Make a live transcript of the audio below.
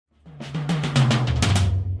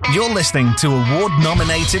You're listening to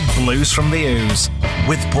award-nominated Blues from the Ouse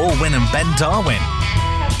with Paul Winn and Ben Darwin.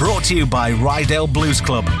 Brought to you by Rydale Blues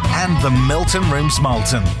Club and the Milton Rooms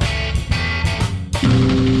Malton.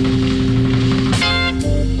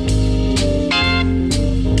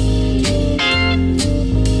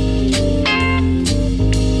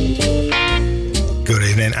 Good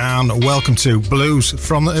evening and welcome to Blues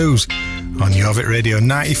from the Ouse on Jorvik Radio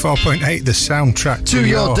 94.8, the soundtrack to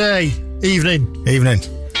your day. Evening.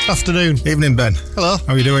 Afternoon. Evening, Ben. Hello.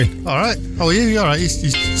 How are you doing? All right. How are you? You all right? You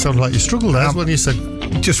sounded like you struggled there when you said...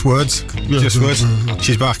 Just words. Just words.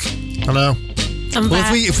 She's back. I know. I'm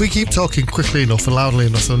back. If we keep talking quickly enough and loudly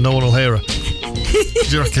enough, then no one will hear her. Do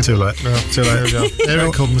you reckon? Too late. No. Too late. Here we go. Here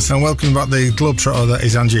it comes. And welcome back the globetrotter that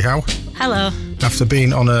is Angie Howe. Hello. After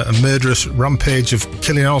being on a murderous rampage of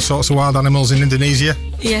killing all sorts of wild animals in Indonesia.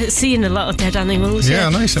 Yeah, seeing a lot of dead animals. Yeah, I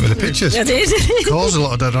know, you sent me the pictures. I did. Caused a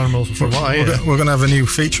lot of dead animals from what I hear. We're going to have a new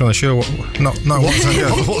feature on the show.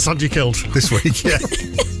 What's Angie killed? This week, yeah.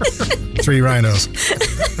 3 rhinos.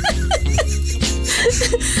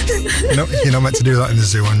 You're not meant to do that in the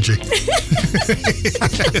zoo, Angie.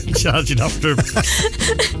 Charging after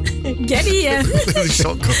him. Get here.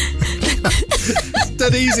 Shotgun.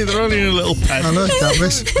 Dead easy, they're only in a little pen. I know, can't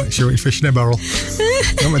miss. Make sure you're fishing a barrel.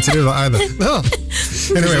 You're not meant to do that either. No.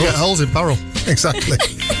 Anyway, you get holes in barrel. Exactly.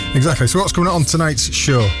 So what's coming on tonight's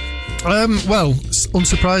show? Well,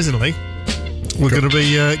 unsurprisingly, we're going to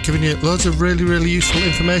be giving you loads of really, really useful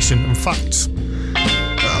information and facts.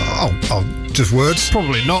 Just words?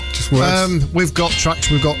 Probably not. Just words. We've got tracks.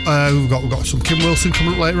 We've got some Kim Wilson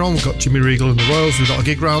coming up later on. We've got Jimmy Regal and the Royals. We've got a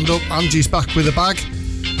gig roundup. Anggie's back with a bag.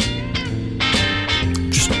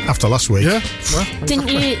 Just after last week. Yeah. Well, Didn't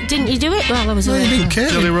you do it while I was No, away? you didn't care.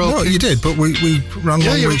 Jelly roll. No, you did, but we ran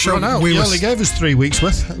one week short. Out. You only gave us 3 weeks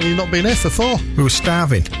worth, and you've not been here for 4. We were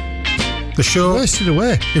starving. The show wasted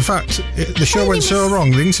away. In fact, the show went so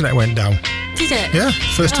wrong, the internet went down. Did it? Yeah,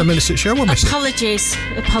 first 10 minutes of the show we missed. Apologies.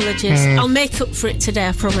 I'll make up for it today,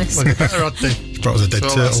 I promise. Well, you better had to. Brought us a dead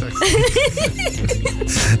turtle.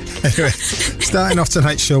 Anyway, starting off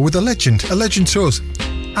tonight's show with a legend to us,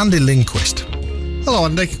 Andy Lindquist. Hello,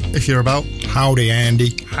 Andy, if you're about. Howdy,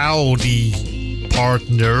 Andy. Howdy,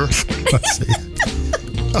 partner. That's it.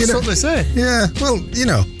 That's what they say. Yeah, well,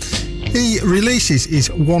 he releases his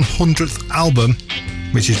 100th album,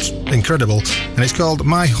 which is incredible, and it's called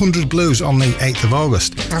My 100 Blues on the 8th of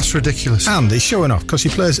August. That's ridiculous. And he's showing off because he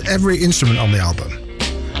plays every instrument on the album.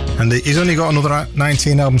 And he's only got another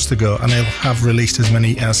 19 albums to go, and he'll have released as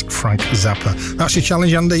many as Frank Zappa. That's your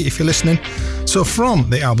challenge, Andy, if you're listening. So from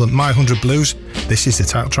the album My 100 Blues, this is the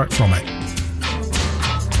title track from it.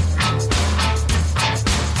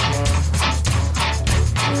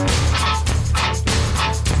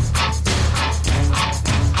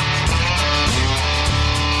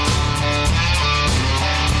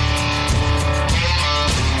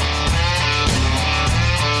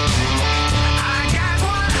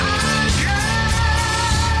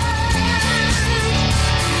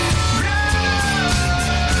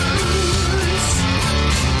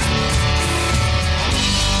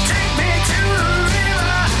 Take me to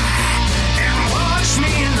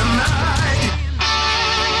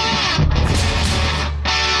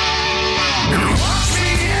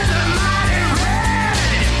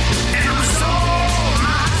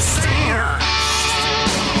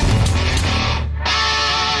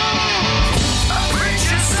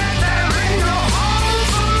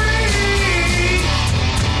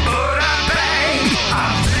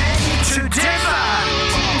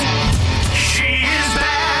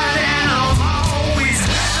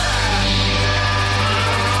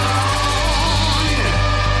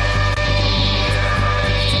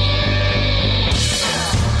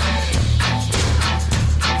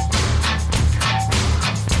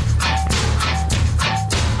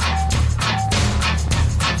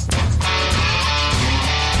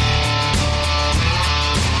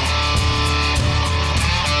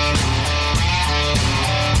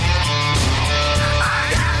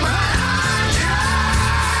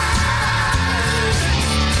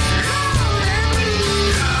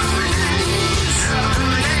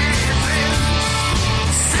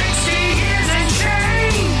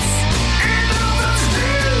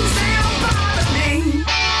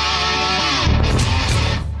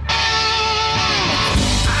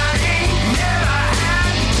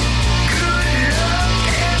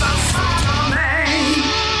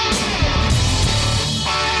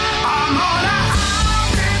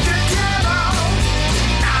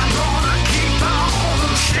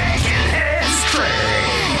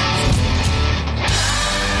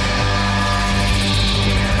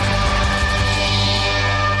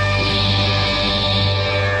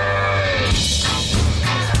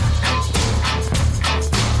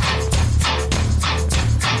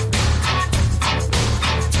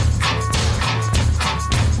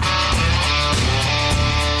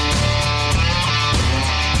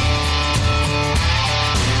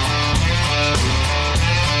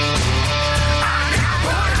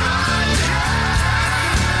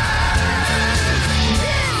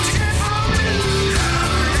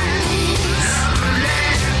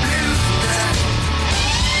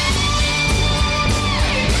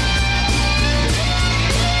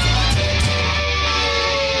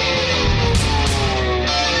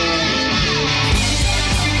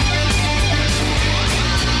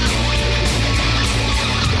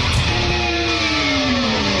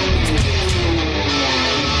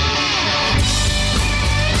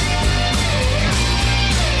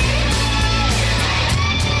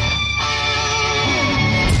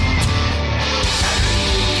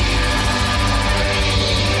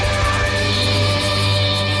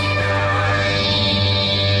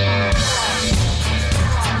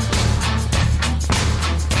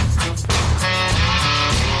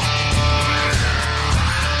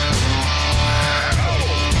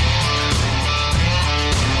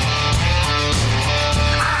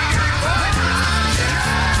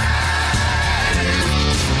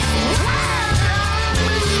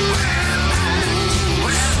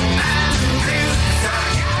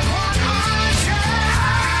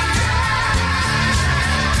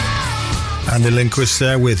Andy Lindquist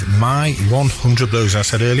there with My 100 Blues. I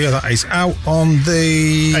said earlier, that is out on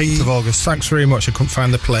the 8th of August. Thanks very much. I couldn't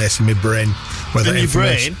find the place in my brain where that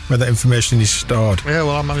information is stored. Yeah,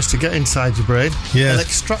 well, I managed to get inside your brain. Yeah. And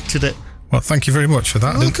extracted it. Well, thank you very much for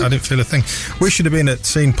that. I didn't feel a thing. We should have been at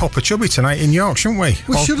seeing Papa Chubby tonight in York, shouldn't we?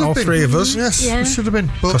 We should have all been. All three of us. Yes, we should have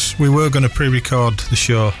been. Because we were going to pre-record the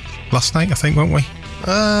show last night, I think, weren't we?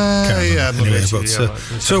 Yeah. Anyway,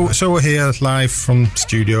 so we're here live from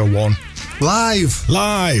Studio 1. Live.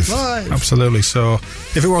 Absolutely. So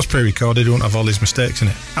if it was pre-recorded, it wouldn't have all these mistakes in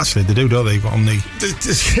it. Actually, they do, don't they? But on the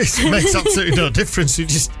it makes absolutely no difference. You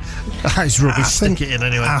just it's rubbish. Stick it in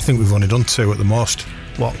anyway. I think we've only done 2 at the most.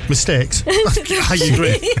 What mistakes? I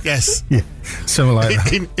agree. Yes. Yeah. Something like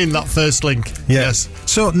that. In that first link. Yeah. Yes.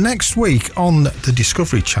 So next week on the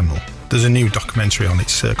Discovery Channel, there's a new documentary on.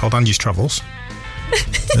 It's called Angie's Travels.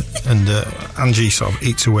 And Angie sort of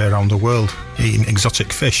eats her way around the world eating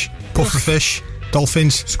exotic fish, pufferfish,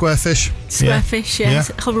 dolphins, squarefish, yeah.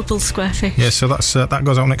 Horrible squarefish. Yeah, so that's that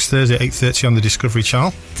goes out next Thursday at 8:30 on the Discovery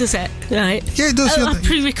Channel. Does it? Right. Yeah, it does. I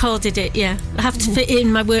pre-recorded it. Yeah, I have to fit it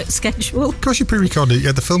in my work schedule. Of course, you pre-recorded it. You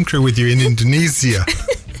had the film crew with you in Indonesia.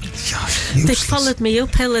 They followed me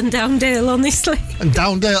uphill and down dale, honestly. And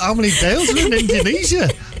down dale? How many dales are in Indonesia?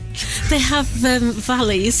 They have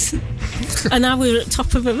valleys, and I were at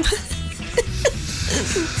top of them.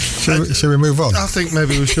 Shall we move on? I think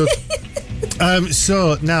maybe we should.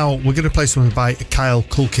 So now we're going to play something by Kyle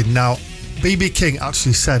Culkin. Now, B.B. King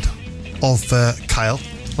actually said of Kyle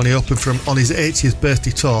when he opened on his 80th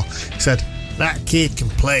birthday tour, he said, "That kid can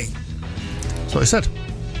play." That's what he said.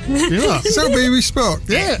 You know that? Is that B.B. spoke?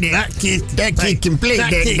 Yeah, that kid can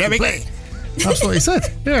play. That's what he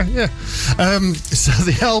said. Yeah. So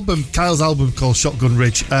the album, Kyle's album called Shotgun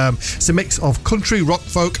Ridge, it's a mix of country, rock,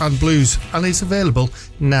 folk and blues, and it's available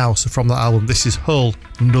now. So from that album, this is Whole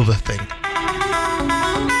Nother Thing.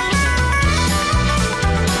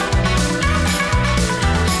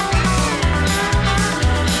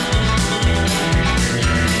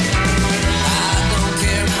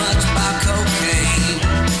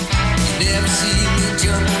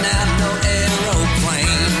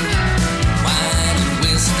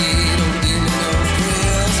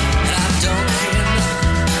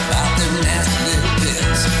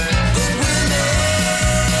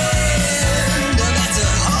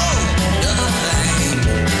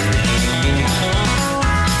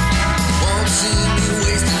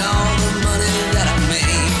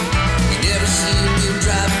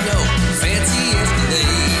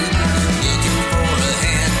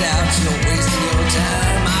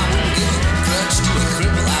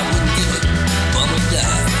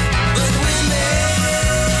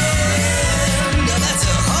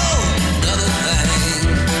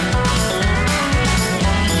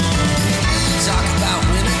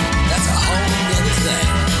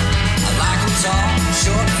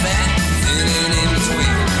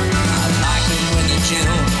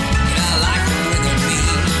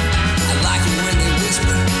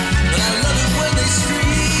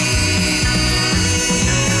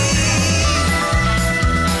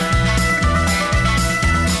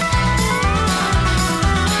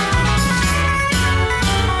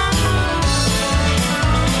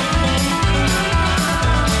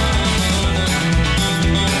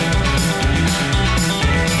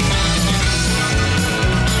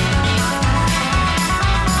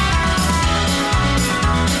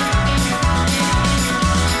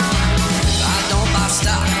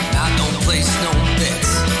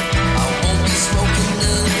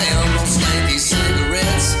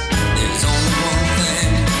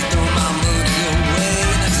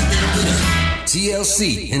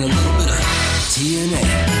 TLC and a little bit of TNA.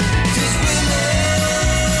 'Cause women,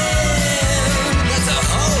 that's a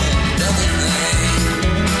whole nother thing.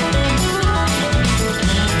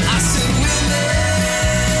 I said women,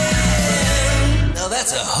 now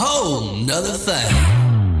that's a whole nother thing.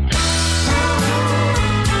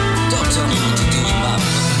 Don't tell me what to do with my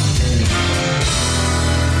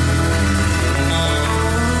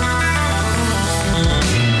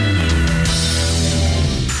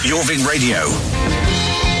Jorvik Radio.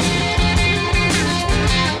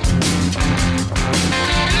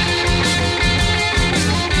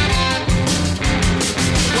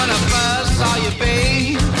 When I first saw you,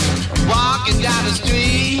 babe, walking down the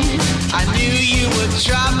street, I knew you were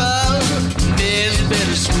trouble, this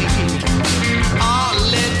bittersweet.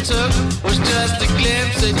 All it took was just a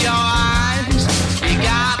glimpse in your eyes. You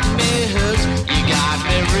got me hooked, you got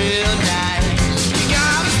me real nice. You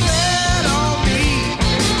got a spell on me,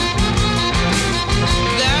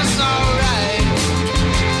 that's alright.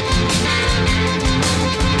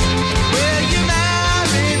 Will you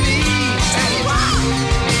marry me? And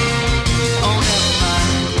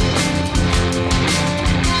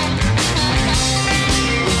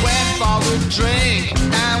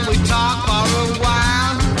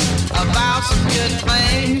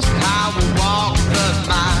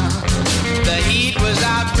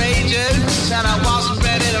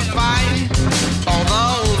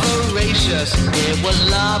words. It was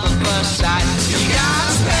love at first sight. You got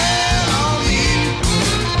a spell on me.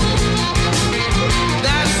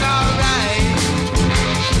 That's alright.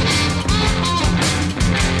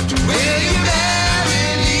 Will you marry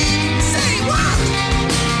me? Say what?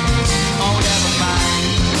 Oh, never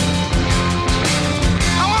mind.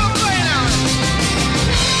 I wanna play now.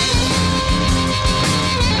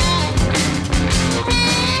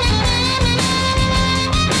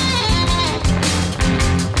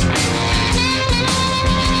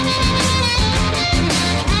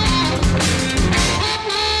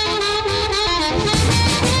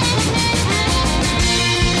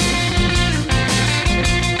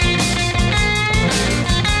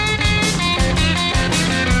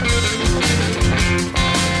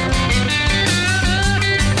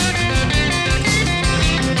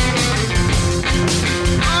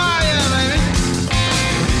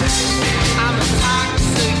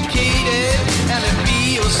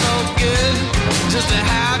 Just to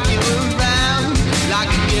have you around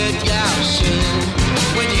like a good gal should.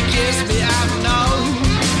 When you kiss me, I know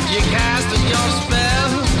you're casting your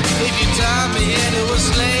spell. If you turn me into a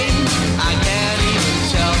slave, I can't even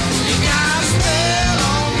tell. You got a spell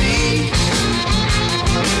on me.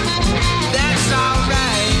 That's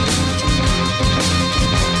alright.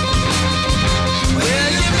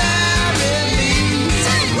 Will you marry me?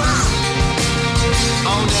 Say what?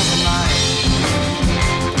 Oh, never mind.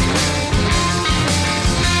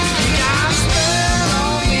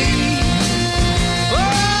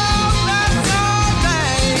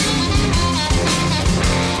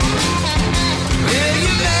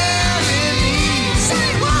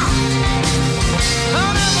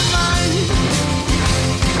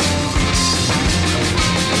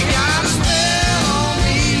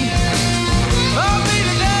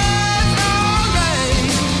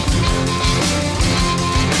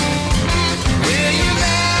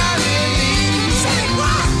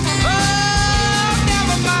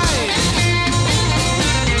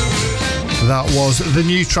 That was the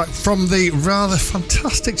new track from the rather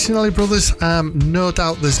fantastic Cinelli Brothers. No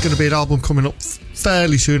doubt there's going to be an album coming up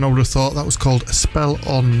fairly soon, I would have thought. That was called A Spell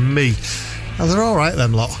on Me. Now, they're alright,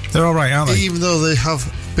 them lot. They're alright, aren't they? Even though they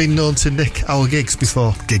have been known to nick our gigs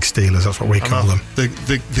before. Gig stealers, that's what we call them.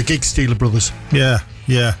 The Gig Stealer Brothers. Yeah,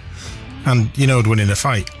 yeah. And you know, winning a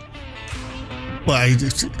fight. Well, it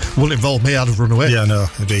wouldn't involve me, I'd have run away. Yeah, no,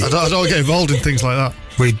 indeed. I don't get involved in things like that.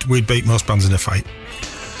 We'd beat most bands in a fight.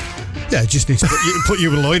 Yeah, just need to put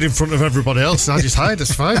you and Lloyd in front of everybody else and I just hide,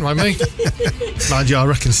 it's fine, why me? Mind you, I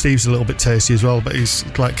reckon Steve's a little bit tasty as well, but he's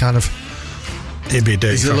like kind of... He'd be a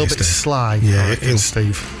dirty. He's a little bit sly, yeah,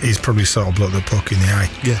 Steve. He's probably sort of bloke that poke in the eye.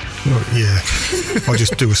 Yeah. Yeah. Or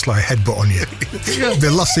just do a sly headbutt on you. Yeah.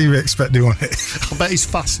 The last thing you expect doing it. I bet he's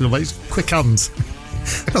fast and I bet he's quick hands.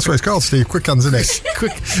 That's what it's called, Steve. Quick hands, isn't it?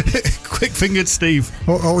 Quick-fingered Steve.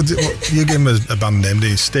 What you give him a band name, do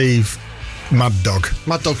you? Steve... Mad Dog.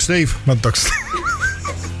 Mad Dog Steve. Mad Dog Steve.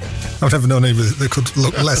 I've never known anybody that could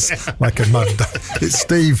look less like a mad dog. It's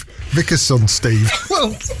Steve, Vicar's son, Steve.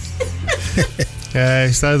 Well, yeah,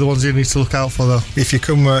 they're the ones you need to look out for, though. If you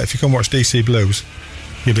come watch DC Blues,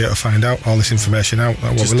 you'll be able to find out all this information out.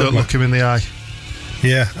 Just don't look him in the eye.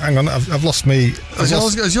 Yeah, hang on, I've lost me. Has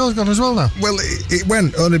yours gone as well now? Well, it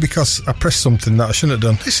went only because I pressed something that I shouldn't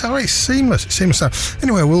have done. It's alright, it's seamless now.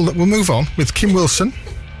 Anyway, we'll move on with Kim Wilson.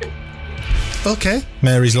 Okay.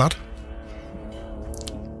 Mary's Lad.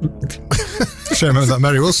 Sure, remember that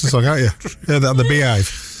Mary Wilson song, aren't you? Yeah, the Beehive.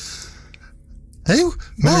 Who?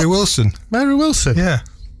 Mary Wilson. Mary Wilson? Yeah.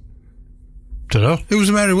 Don't know. Who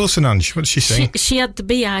was Mary Wilson, Ange? What did she sing? She had the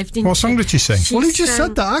Beehive, didn't she? What song did she sing? Well, he just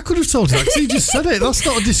said that. I could have told you that. He just said it. That's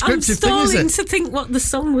not a descriptive thing, is it? I'm starting to think what the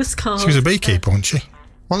song was called. She was a beekeeper, wasn't she?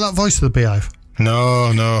 Wasn't that voice of the Beehive?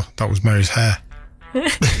 No, that was Mary's hair.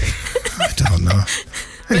 I don't know.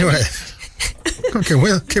 Anyway,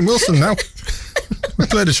 okay, Kim Wilson now. We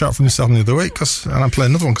played a track from this album the other week, and I played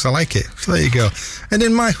another one because I like it. So there you go. And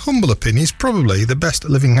in my humble opinion, he's probably the best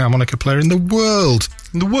living harmonica player in the world.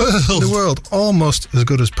 In the world? In the world. Almost as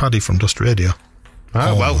good as Paddy from Dust Radio. Ah,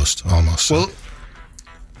 almost. Well,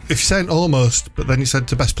 if you're saying almost, but then you said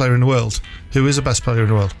the best player in the world, who is the best player in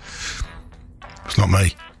the world? It's not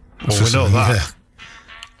me. Well, we know that. Yeah.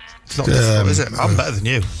 It's not difficult, is it? I'm better than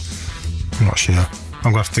you. I'm not sure.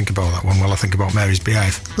 I'm going to have to think about that one while I think about Mary's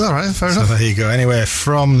Beehive. All right, fair enough. So there you go. Anyway,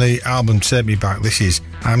 from the album Take Me Back, this is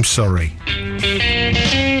I'm Sorry.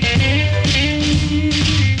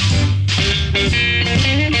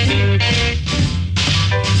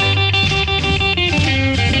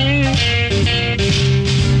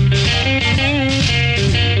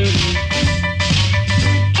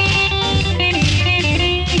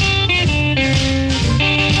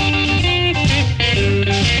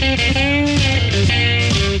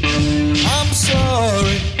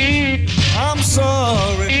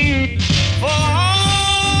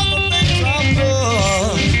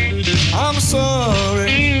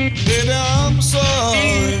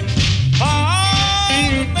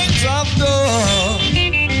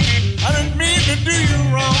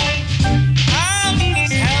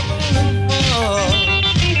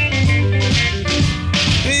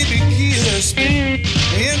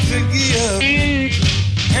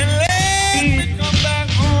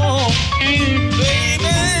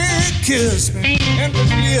 kiss me and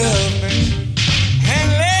forgive me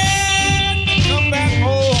and let me come back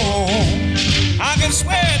home. I can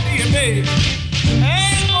swear to you, baby, I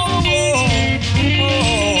ain't gonna go home.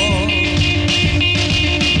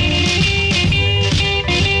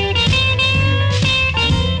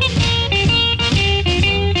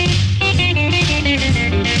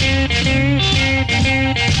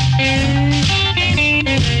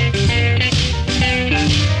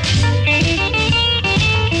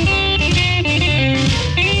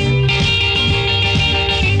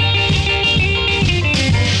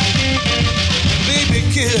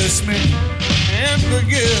 Kiss me and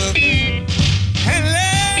forgive me and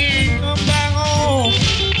let me come back home.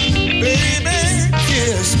 Baby,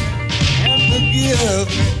 kiss me and forgive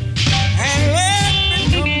me and let me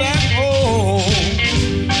come back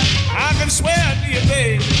home. I can swear to you,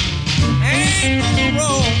 baby, ain't no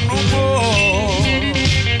wrong no more.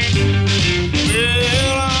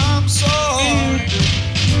 Well, I'm sorry,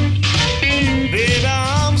 baby,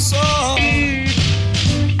 I'm sorry.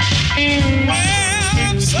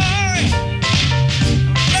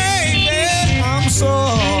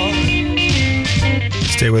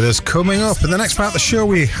 Stay with us. Coming up in the next part of the show,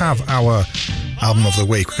 we have our album of the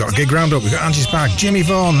week. We've got a gig roundup. We've got Angie's Bag, Jimmy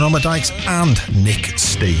Vaughan, Roma Dykes, and Nick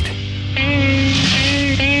Steed.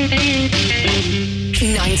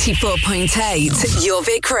 94.8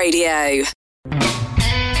 Jorvik Radio.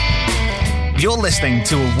 You're listening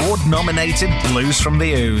to award-nominated Blues from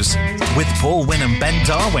the Ouse with Paul Winn and Ben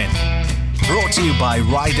Darwin. Brought to you by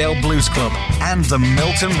Rydale Blues Club and the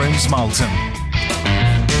Milton Rooms Malton.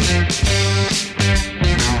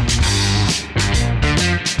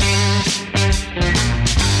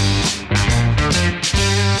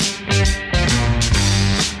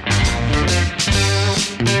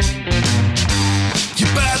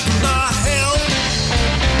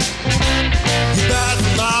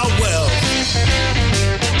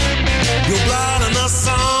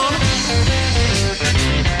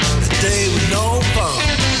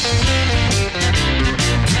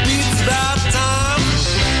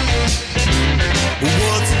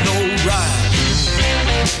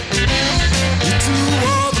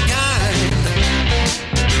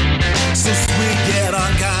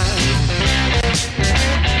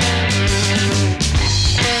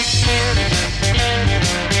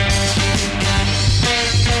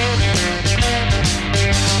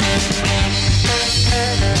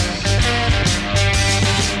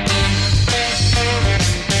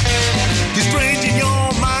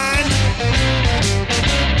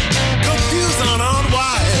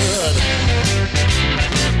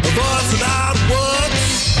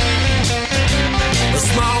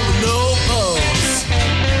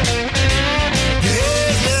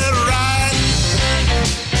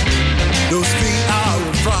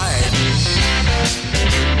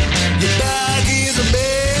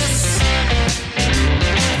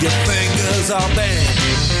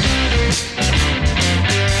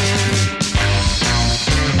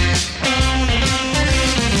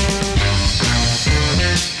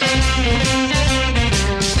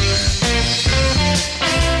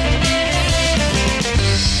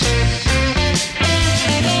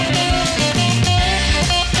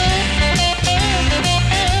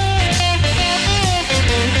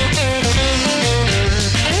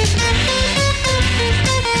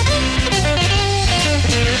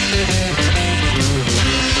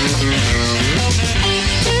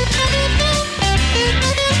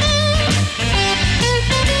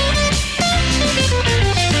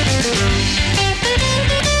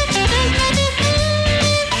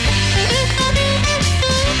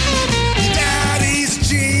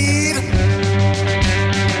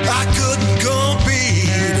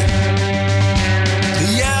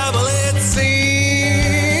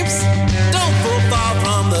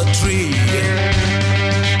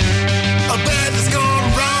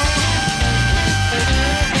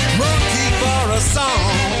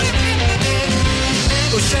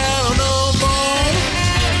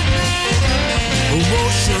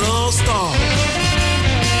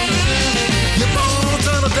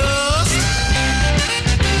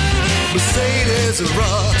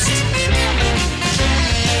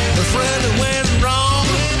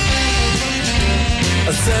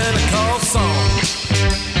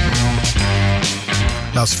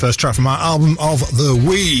 That's the first track from our album of the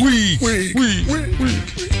week.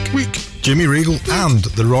 Jimmy Regal and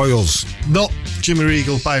the Royals. Not Jimmy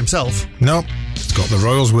Regal by himself. No, he's got the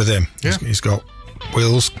Royals with him. Yeah. He's got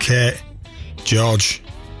Wills, Kate, George.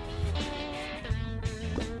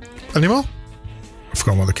 Any more? I've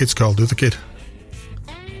forgotten what the kid's called. The other kid.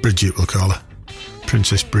 Bridget, we'll call her.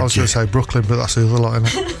 Princess Bridget. I was going to say Brooklyn, but that's the other lot,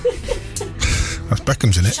 isn't it? That's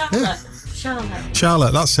Beckham's in it.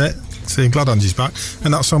 Charlotte. That's it. See, glad Angie's back.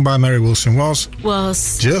 And that song by Mary Wilson was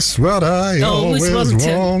Just What I Always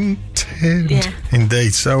Wanted. Yeah.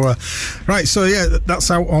 Indeed. So, right, so yeah,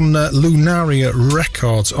 that's out on Lunaria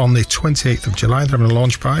Records on the 28th of July. They're having a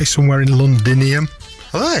launch party somewhere in Londinium.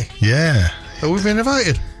 Are they? Yeah. Have we been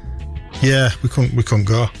invited? Yeah, we couldn't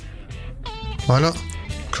go. Why not?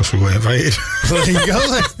 Because we weren't invited. There you go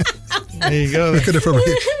then. There you go. We could have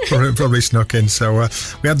probably snuck in. So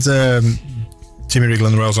we had Jimmy Regal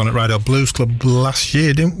and the Royals on at Rydell Blues Club last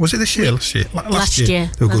year, was it this year? Last year. Last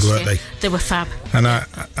year. They were good, weren't they? They were fab. And I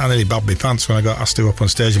nearly babbed my pants when I got asked to go up on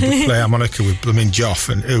stage and play harmonica with blooming Joff,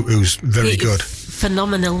 and who's very good.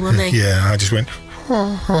 Phenomenal, wasn't he? Yeah, I just went...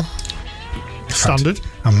 Standard.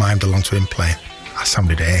 I mimed along to him playing. I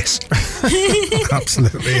sounded ace.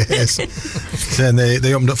 Absolutely ace. Then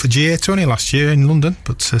they opened up for GA Tony last year in London,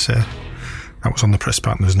 but that was on the press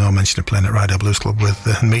part, and there's no mention of playing at Rydell Blues Club with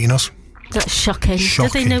and meeting us. That's shocking. Do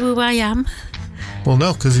they know who I am? Well,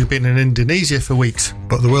 no, because you've been in Indonesia for weeks.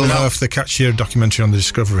 But they will know if they catch your documentary on the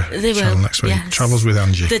Discovery Channel next week. Yes. Travels with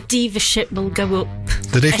Angie. The Diva ship will go up.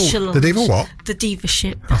 The Diva what? The Diva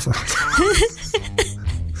ship. I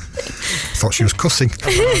thought she was cussing.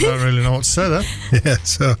 I don't really know what to say there. Yeah,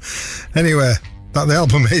 so anyway, the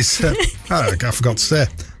album is, I forgot to say,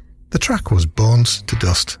 the track was Bones to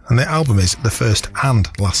Dust, and the album is The First and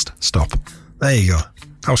Last Stop. There you go.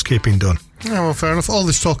 Housekeeping done. Yeah, well, fair enough. All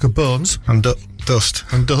this talk of bones. And dust.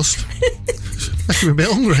 And dust. Making me a bit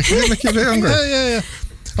hungry. Make you a bit hungry? Yeah.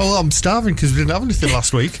 Oh, well, I'm starving because we didn't have anything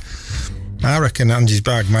last week. I reckon Angie's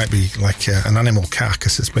bag might be like an animal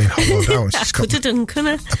carcass that's been hollowed out. I could have done, couldn't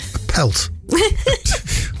I? A pelt.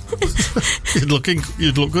 You'd look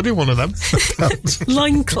good in one of them.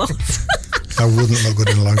 Loincloth. I wouldn't look good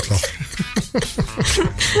in a loincloth.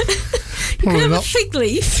 You could have a fig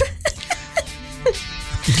leaf.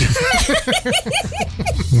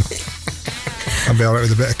 I'd be alright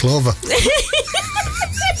with a bit of clover.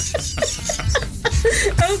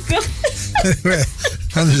 Oh, God. Anyway,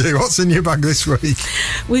 Angie, what's in your bag this week?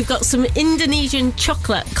 We've got some Indonesian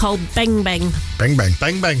chocolate called Beng Beng. Beng Beng.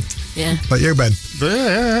 Bang bang. Yeah. Like you, Ben.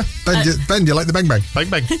 Yeah. Ben, do you like the Beng Beng? Bang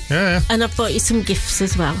bang. Yeah. And I've bought you some gifts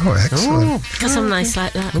as well. Oh, excellent. Because I'm nice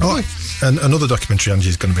like that. Oh, and another documentary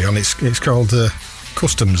Angie's going to be on. It's called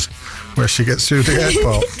Customs, where she gets through the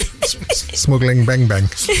airport smuggling Beng Beng.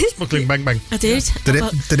 Smuggling Bang bang. I did. Did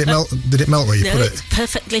it melt? Did it melt where you No, put it's it?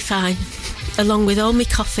 perfectly fine. Along with all my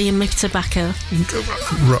coffee and my tobacco.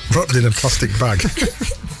 Wrapped in a plastic bag.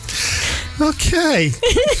 Okay.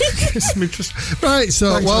 Some interest. Right,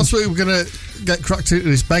 so Thanks, whilst we were going to get cracked into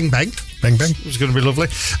this Bang Bang, Beng Beng. it was going to be lovely,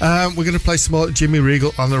 we're going to play some more Jimmy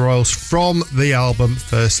Regal and the Royals from the album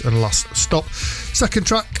First and Last Stop. Second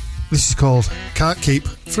track, this is called Can't Keep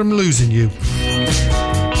From Losing You.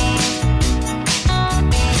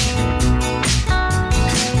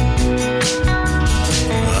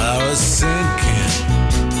 I was sinking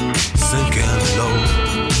low.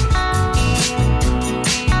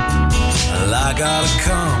 Well, I gotta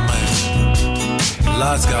come, man.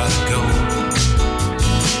 Life's gotta go.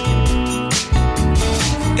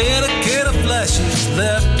 Etiquette of flashes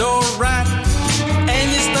left or right,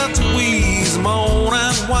 and you start to wheeze, moan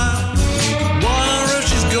and whine. Wonder if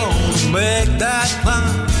she's gonna make that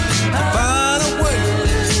climb. I find a way,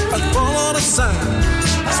 I follow the sign.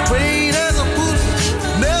 Straight as a bullet,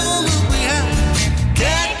 never look behind.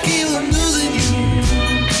 Can't keep from losing you.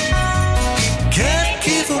 Can't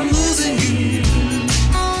keep from losing you.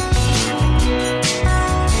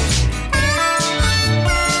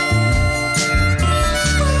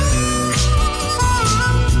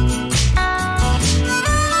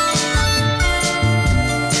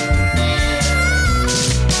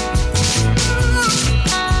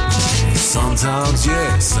 Sometimes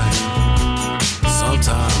yes, and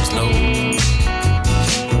sometimes no.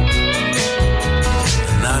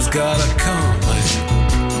 And I've gotta come, man.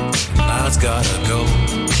 And I've gotta go.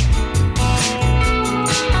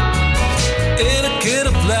 Etiquette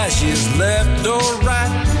of flashes left or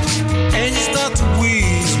right, and you start to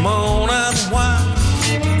wheeze, moan and whine.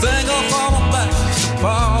 Think I'll fall back,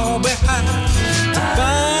 fall behind, to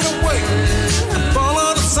find a way and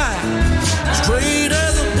follow the sign. Straight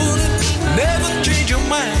as a bullet, never change your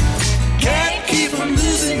mind. Can't keep from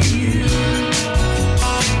losing you.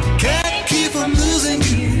 Can't keep from losing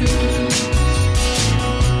you.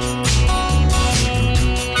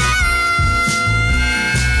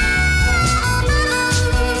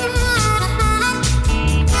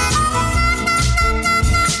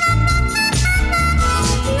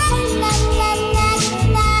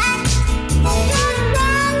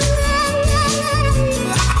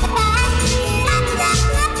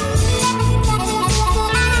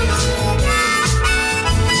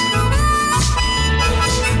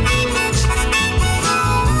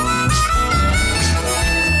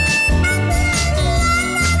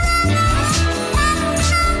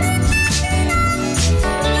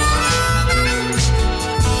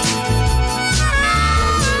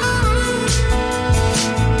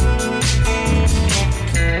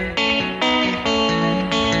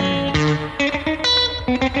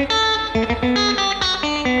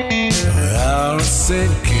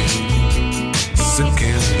 sinking,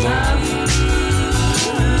 sinking low.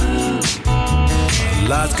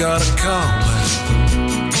 Light's gotta come,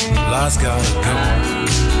 light's gotta go.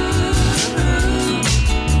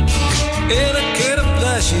 Indicator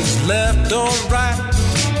flashes left or right,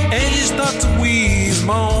 and you start to wheeze,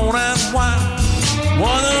 moan and whine.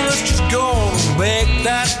 Wonder if she's gonna make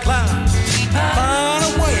that climb. Find a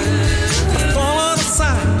way to follow the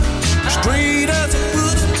sign, straight as a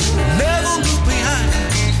foot, never look behind.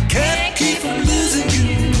 Can't keep from losing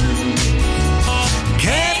you,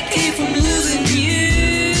 can't keep from losing you.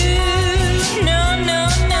 No, no,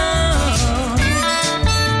 no.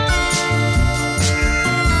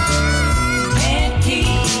 Can't keep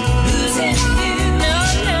losing you. No,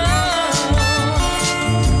 no.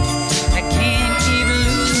 I can't keep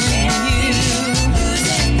losing you.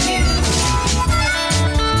 Losing you.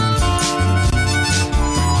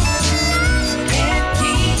 Can't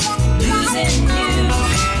keep losing you.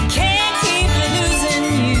 Can't keep losing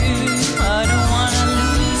you. I don't wanna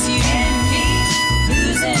lose you. Can't keep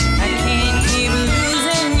losing. I can't keep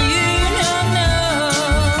losing you. No, no.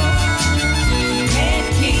 Can't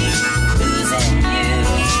keep losing you.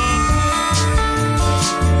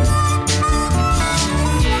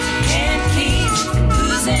 Can't keep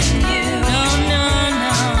losing you. No, no,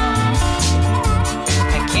 no.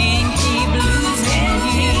 I can't keep losing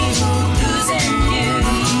you. Losing you.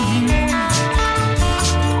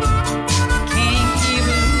 Can't keep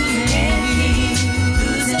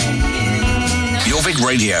losing you. Jorvik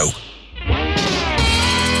Radio.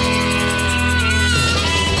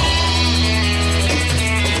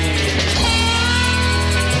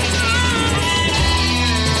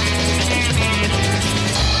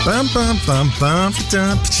 Bum bum bum bum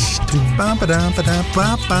dum bum ba dum ba dum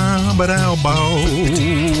ba bum ba dum bow.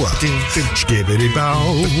 Skibbity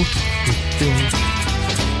bow.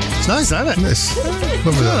 It's nice, isn't it? This,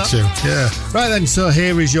 lovely that tune. Yeah. Right then, so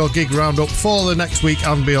here is your gig roundup for the next week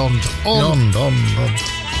and beyond. On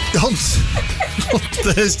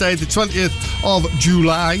Thursday, the 20th of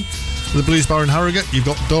July, the Blues Bar in Harrogate, you've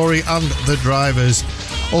got Dory and the Drivers.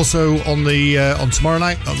 Also on the on tomorrow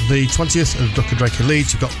night, on the 20th, at the Duck and Drake in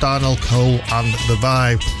Leeds, you've got Darnell, Cole and The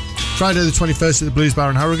Vibe. Friday the 21st at the Blues Bar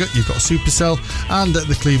in Harrogate, you've got Supercell, and at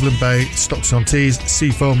the Cleveland Bay Stocks-on-Tees,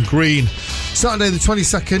 Seafoam Green. Saturday the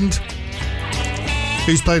 22nd,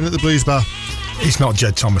 who's playing at the Blues Bar? It's not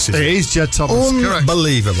Jed Thomas, is it? It is Jed Thomas, correct.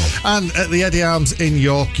 Unbelievable. And at the Eddie Arms in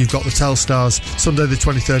York, you've got the Telstars. Sunday the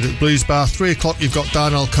 23rd at the Blues Bar. 3 o'clock, you've got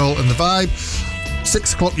Darnell, Cole and The Vibe.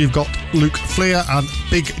 6 o'clock, you've got Luke Fleer, and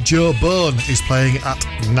Big Joe Bone is playing at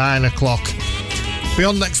 9 o'clock.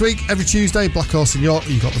 Beyond next week, every Tuesday, Black Horse in York,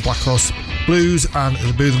 you've got the Black Horse Blues, and at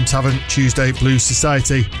the Bootham Tavern, Tuesday, Blues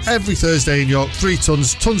Society. Every Thursday in York, 3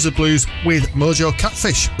 tons of blues with Mojo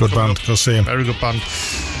Catfish. Good band, go see him. Very good band.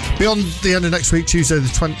 Beyond the end of next week, Thursday the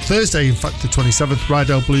 27th,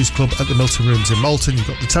 Rydell Blues Club at the Milton Rooms in Malton. You've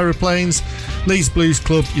got the Terraplanes. Leeds Blues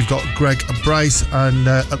Club, you've got Greg and Bryce, and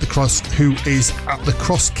at the Cross, who is at the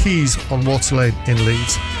Cross Keys on Water Lane in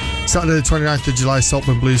Leeds. Saturday the 29th of July,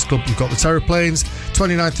 Saltburn Blues Club, you've got the Terraplanes.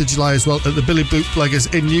 29th of July as well at the Billy Bootleggers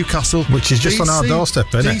in Newcastle. Which is just on our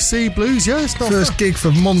doorstep, isn't it? DC Blues, yeah. It's not First gig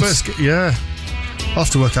for months. Yeah. I'll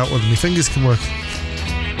have to work out whether my fingers can work.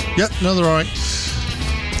 Yep, no, they're all right.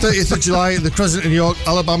 30th of July, the Crescent in York,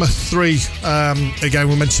 Alabama 3. Again,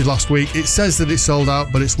 we mentioned last week. It says that it's sold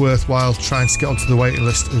out, but it's worthwhile trying to get onto the waiting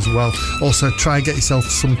list as well. Also, try and get yourself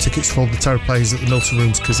some tickets for the Terraplanes at the Milton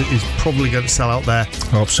Rooms, because it is probably going to sell out there.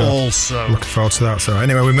 Hope so. Also, looking forward to that. So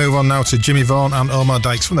anyway, we move on now to Jimmy Vaughan and Omar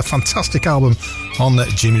Dykes from the fantastic album On the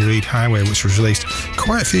Jimmy Reed Highway, which was released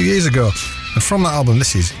quite a few years ago. And from that album,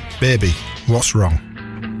 this is Baby, What's Wrong?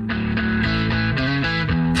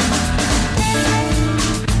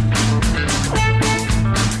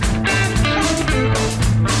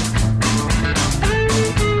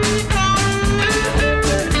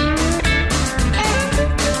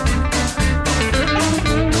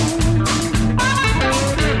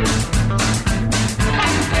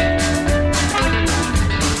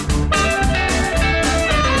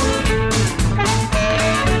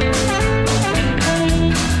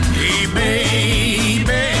 Hey, babe.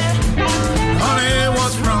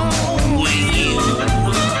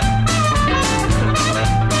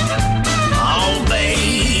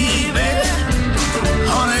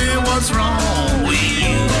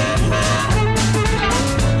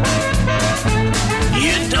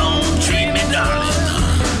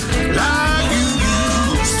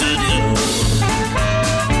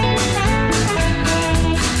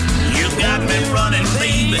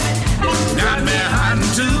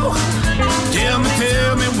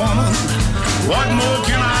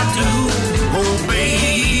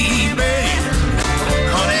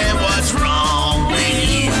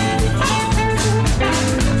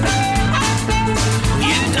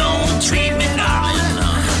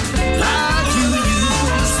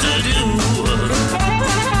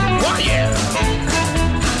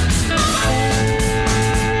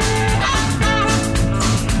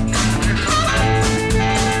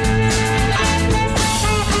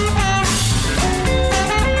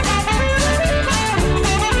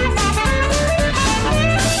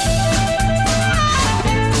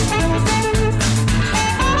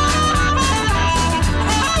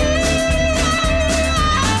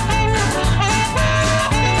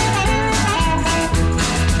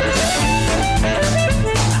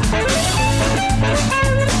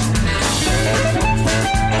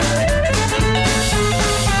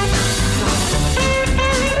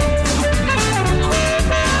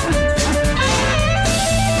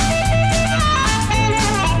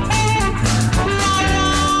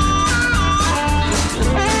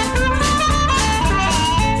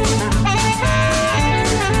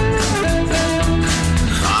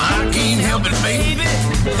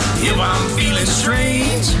 I'm feeling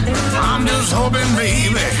strange, I'm just hoping,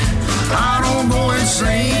 baby, I don't go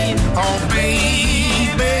insane. Oh,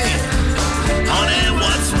 baby, honey,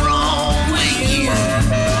 what's wrong with you?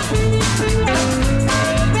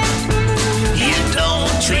 You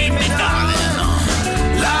don't treat me, darling,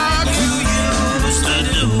 like you used to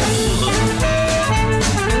do.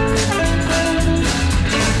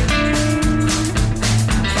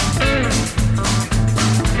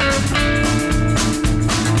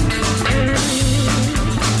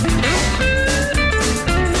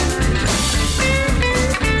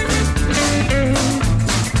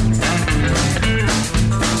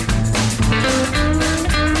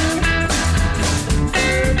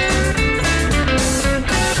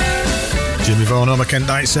 Jimmy Vaughan, Homer Kent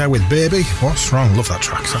Dites there with Baby. What's Wrong? Love that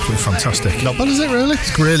track. It's absolutely fantastic. Not bad, is it, really?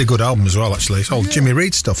 It's a really good album as well, actually. It's all Jimmy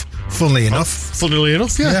Reed stuff, funnily enough. Funnily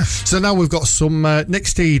enough, yeah. So now we've got some Nick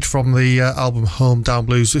Steed from the album Home Down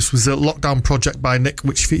Blues. This was a lockdown project by Nick,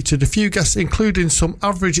 which featured a few guests, including some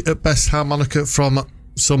average at best harmonica from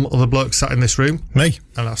some other blokes sat in this room. Me.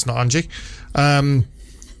 And that's not Angie.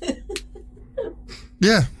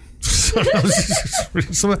 Yeah.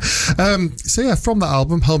 So yeah, from that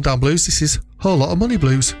album, Home Down Blues, this is Whole Lot of Money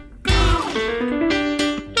Blues.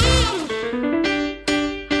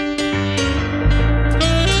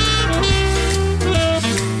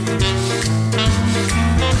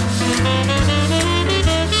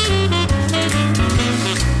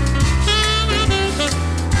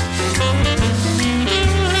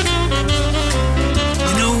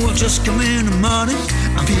 Just come in the morning,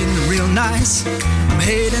 I'm feeling real nice. I'm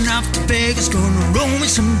heading off to Vegas, gonna roll me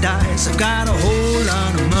some dice. I've got a whole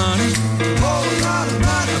lot of money,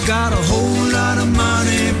 I've got a whole lot of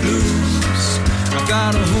money blues. I've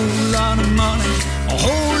got a whole lot of money, a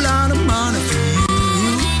whole lot of money for you.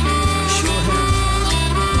 Sure have.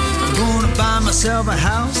 I'm gonna buy myself a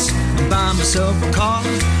house, buy myself a car,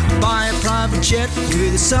 buy a private jet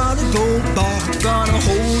with a solid gold bar. I've got a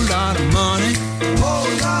whole lot of money,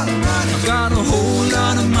 I've got a whole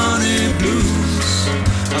lot of money blues.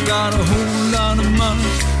 I've got a whole lot of money,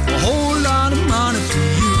 a whole lot of money for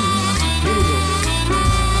you. Here we go.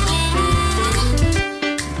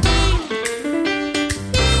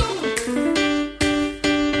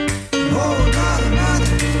 Whole lot of money.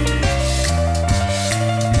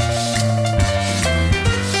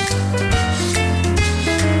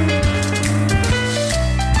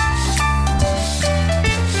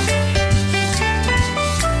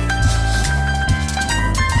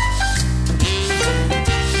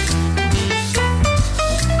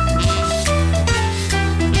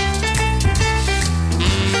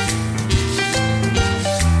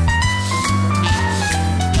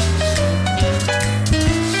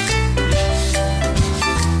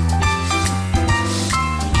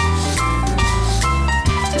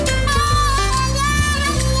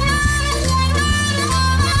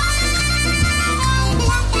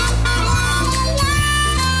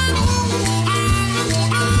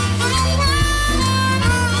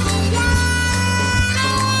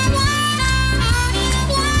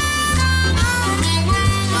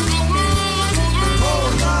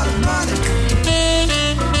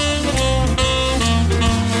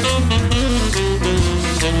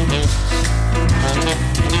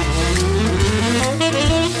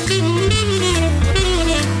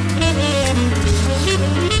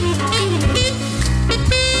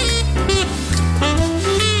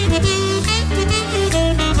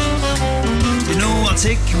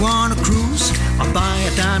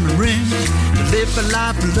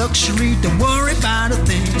 Luxury, don't worry about a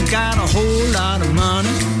thing. Got a whole lot of money,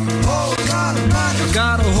 I've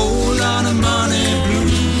got a whole lot of money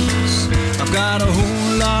blues. I've got a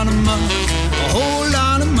whole lot of money, a whole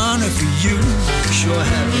lot of money for you. Sure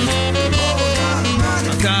have it.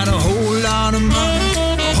 I've got a whole lot of money,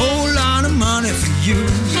 a whole lot of money for you.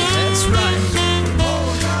 That's right.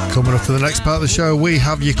 Coming up for the next part of the show, we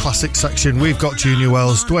have your classic section. We've got Junior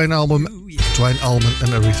Wells, Dwayne Allman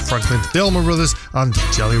and Aretha Franklin, the Allman Brothers and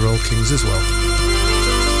Jelly Roll Kings as well.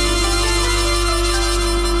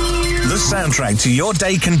 The soundtrack to your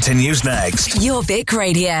day continues next. Jorvik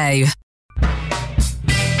Radio.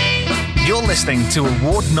 You're listening to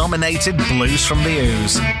award-nominated Blues from the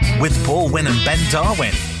Ouse with Paul Winn and Ben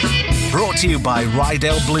Darwin. Brought to you by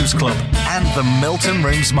Rydale Blues Club and the Milton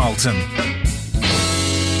Rooms Malton.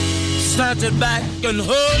 Snatch it back and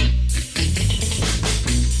hold,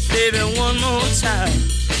 baby, one more time.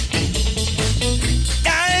 I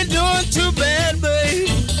ain't doing too bad, babe.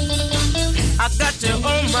 I got you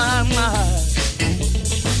on my mind.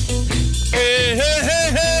 Hey, hey,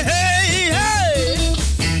 hey, hey, hey,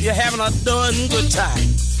 hey. You're having a darn good time.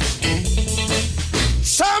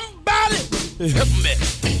 Somebody help me.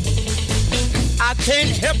 I can't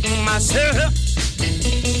help myself.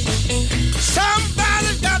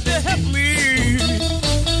 Somebody's got to help me,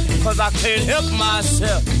 'cause I can't help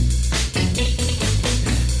myself.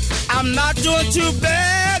 I'm not doing too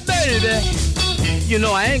bad, baby. You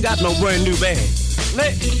know I ain't got no brand new bag.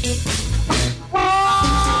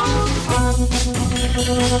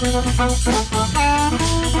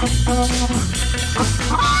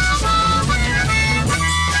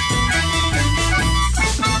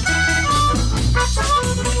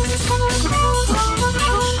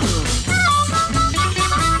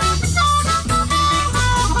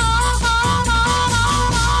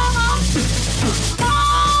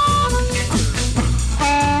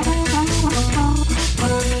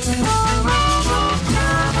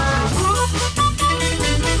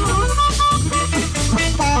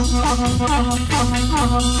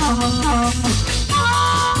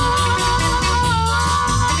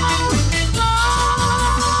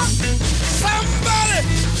 Somebody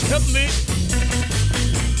help me.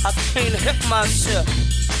 I can't help myself.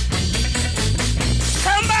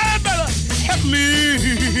 Somebody better help me,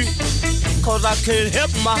 'cause I can't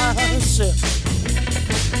help myself.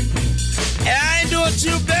 And I ain't doing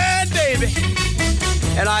too bad, baby.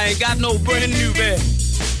 And I ain't got no brand new bag.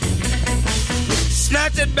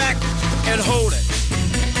 Snatch it back and hold it.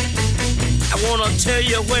 I wanna tell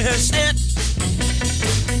you where it's at.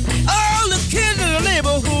 All the kids in the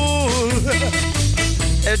neighborhood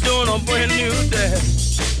are doing a brand new day.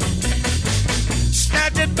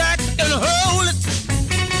 Snatch it back and hold it.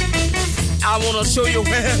 I wanna show you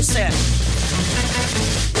where it's at.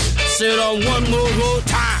 Say it on one more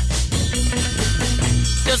time.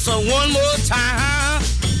 Just a one more time.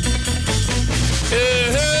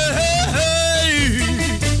 Hey, hey, hey, hey.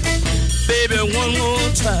 Baby, one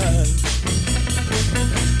more time.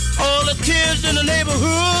 All the kids in the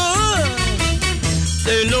neighborhood,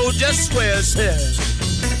 they know just where it's at.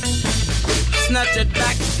 Snatch it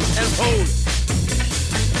back and hold it.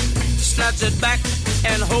 Snatch it back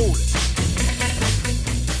and hold it.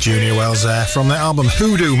 Junior Wells there from the album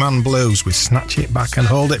Hoodoo Man Blues with Snatch It Back and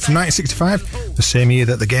Hold It from 1965, the same year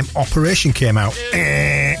that the game Operation came out.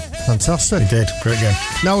 Fantastic. It did. Great game.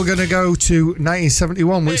 Now we're going to go to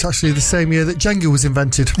 1971, which is actually the same year that Jenga was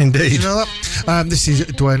invented. Indeed. Did you know that? This is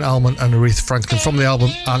Dwayne Allman and Aretha Franklin from the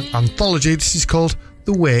album An Anthology. This is called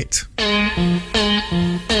The Wait. I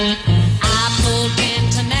pulled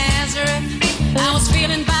into Nazareth. I was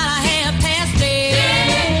feeling about a half past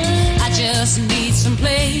dead. I just need some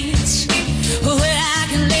place where I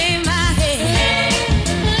can lay my head.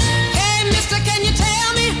 Hey, mister, can you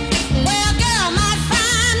tell me where a girl might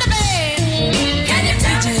find a bed? Can you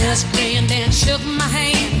tell me? He just grinned and shook my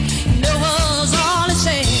hand. No was all he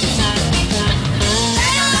said. Take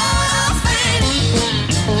a load off, baby.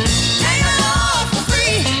 Take a load for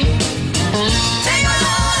free. Take a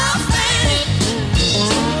load off.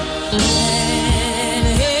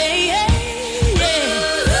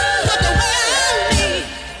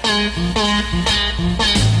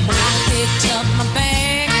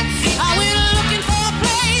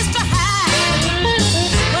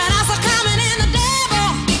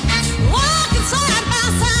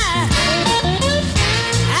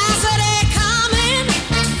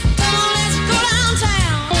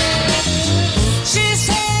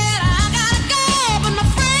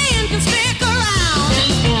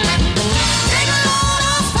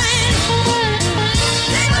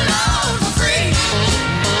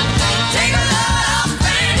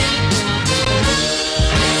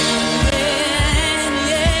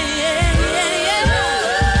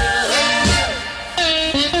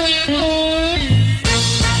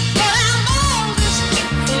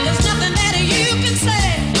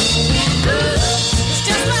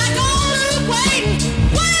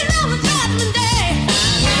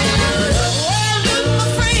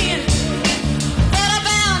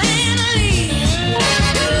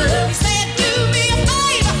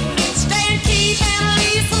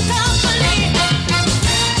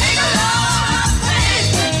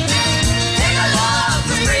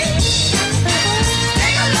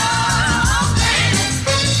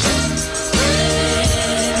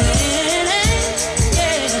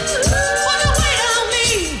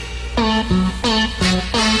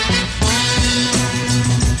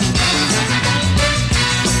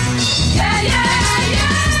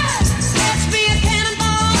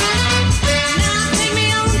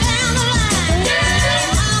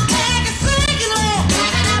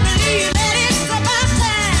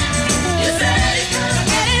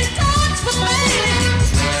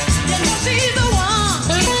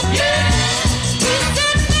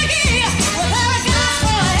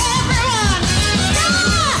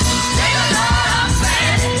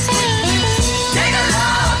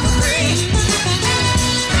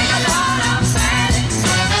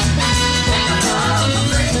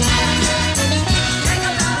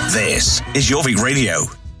 is Jorvik Radio.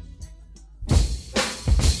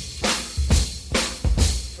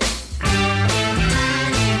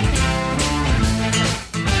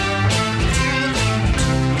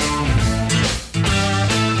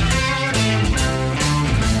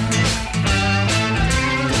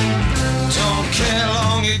 Don't care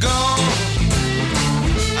how long you're gone.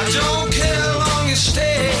 I don't care how long you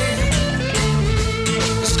stay.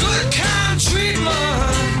 It's good kind treatment.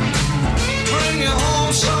 Bring you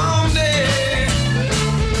home someday.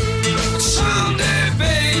 But someday,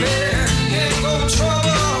 baby, ain't no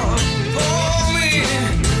trouble for me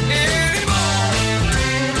anymore.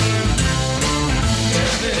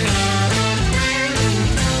 Baby,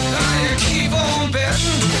 now you keep on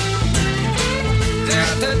betting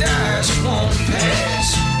that the dice won't pass.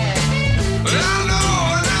 But I know,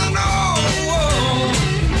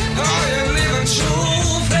 oh, you're living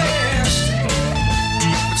too fast.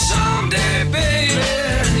 But someday, baby,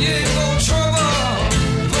 you ain't no trouble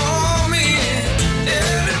for me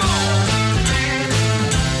anymore.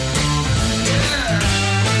 Yeah.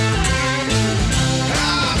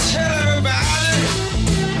 I'll tell everybody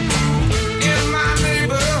in my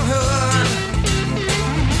neighborhood,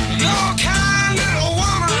 your kind little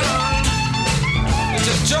woman, it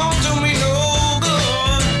just don't do me no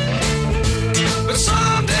good. But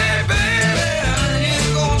someday, baby, you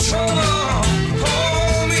ain't gonna trouble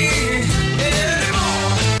for me anymore.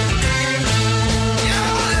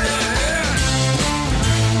 Yeah.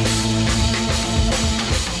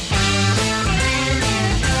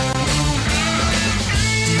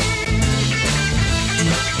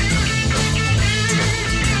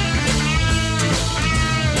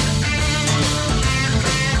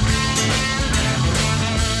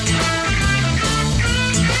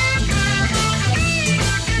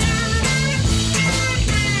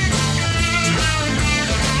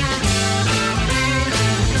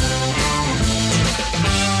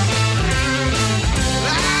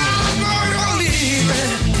 I know you're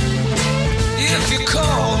leaving. If your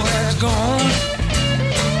call has gone,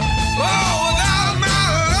 oh, without my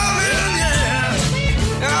loving, yeah,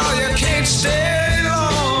 now you can't stay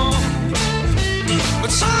long.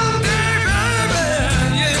 But someday, baby,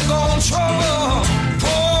 you ain't gonna trouble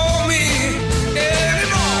for me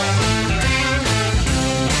anymore.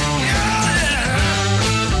 Yeah.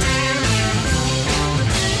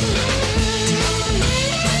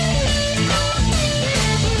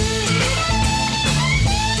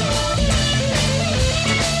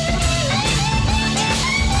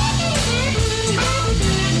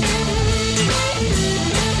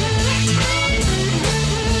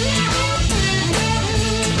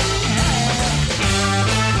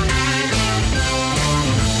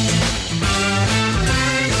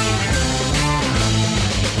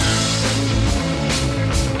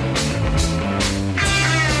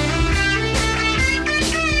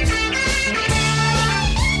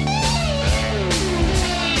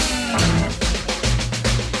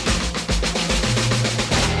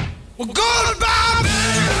 Well, goodbye,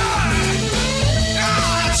 baby. Now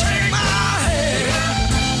I take my hand.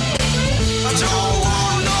 I don't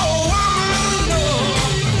want no woman, no.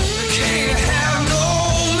 I can't have no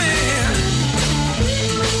man.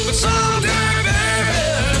 But someday, baby,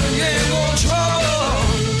 you ain't gonna trouble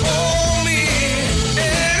for me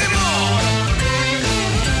anymore.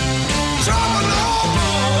 Trouble no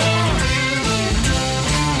more.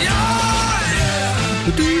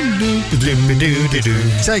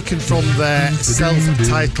 Taken from their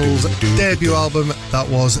self-titled debut album, that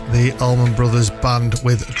was the Allman Brothers Band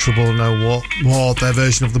with Trouble No More, their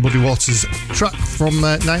version of the Muddy Waters track from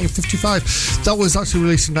 1955. That was actually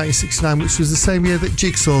released in 1969, which was the same year that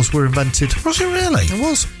jigsaws were invented. Was it really? It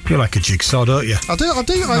was. You like a jigsaw, don't you? I do.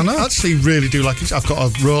 I know. actually really do like it. I've got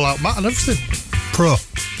a roll-out mat and everything. Pro.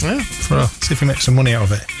 Yeah. Pro. See if you make some money out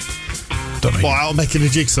of it. Don't know. What, out of making a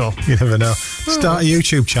jigsaw? You never know. Start a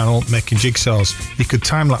YouTube channel making jigsaws. You could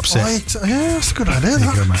time lapse it. Yeah, that's a good idea. There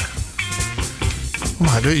you go, mate.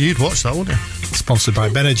 Might do it. You'd watch that, wouldn't you? Sponsored by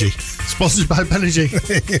Benergy. Sponsored by Benergy.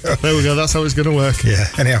 There we go. That's how it's going to work. Yeah.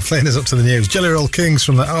 Anyhow, playing us up to the news. Jelly Roll Kings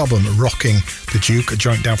from the album Rocking the Duke, a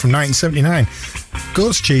joint down from 1979.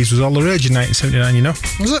 Goat's cheese was all the rage in 1979, you know.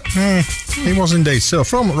 Was it? It was indeed. So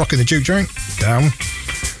from Rocking the Duke joint, down.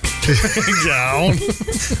 Down.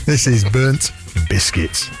 This is Burnt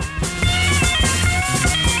Biscuits.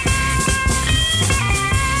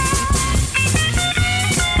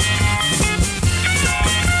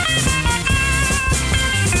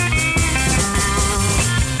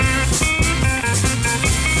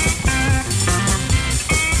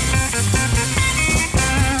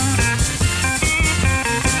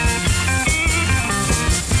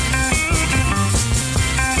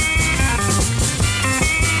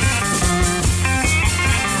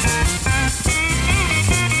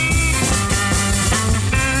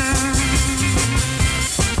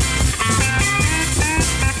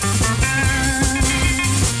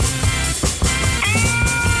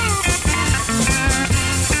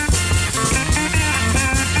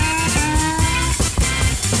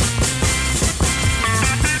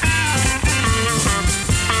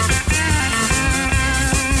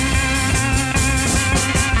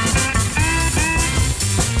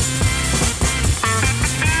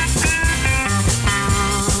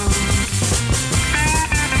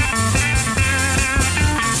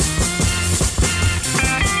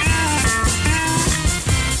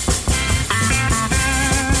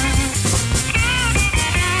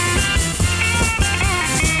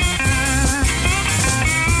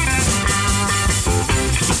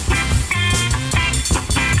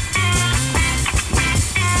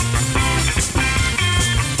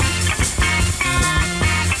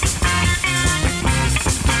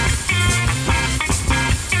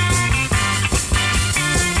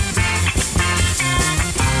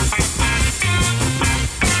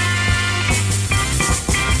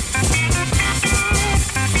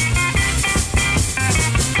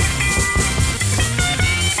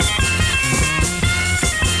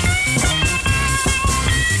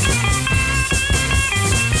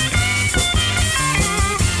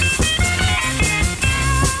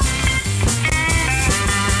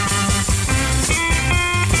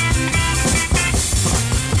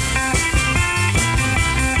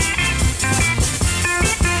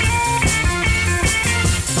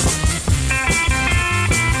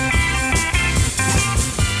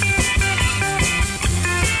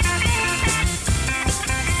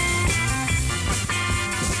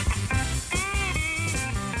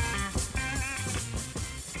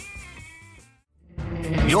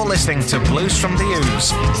 You're listening to Blues from the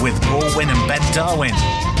Ouse with Paul Winn and Ben Darwin,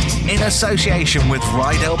 in association with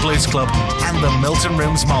Rydell Blues Club and the Milton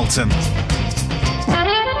Rooms Malton.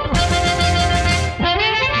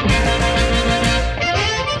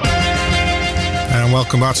 And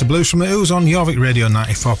welcome back to Blues from the Ouse on Jorvik Radio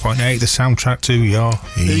 94.8, the soundtrack to your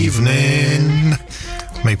evening.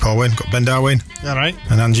 Me, Paul Winn, got Ben Darwin. All right.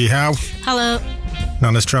 And Angie Howe. Hello.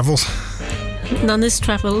 Nana's Travels. Nana's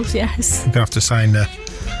Travels, yes. You're going to have to sign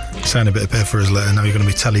a bit of paper for us later. Now you're going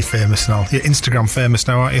to be telly famous and all. You're Instagram famous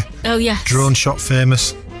now, aren't you? Oh, yes. Drone shot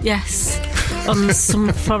famous. Yes. On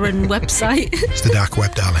some foreign website. It's the dark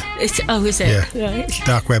web, darling. Is it? Yeah. Right.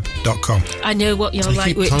 Darkweb.com. I know what you're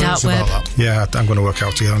like with dark web. Yeah, I'm going to work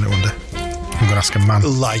out to get on it one day. I'm going to ask a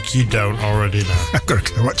man. Like you don't already know. I've got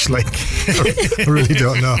to go, actually. I really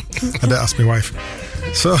don't know. I don't ask my wife.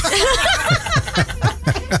 So,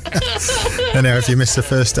 anyhow, if you missed the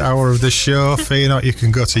first hour of the show, fear not, you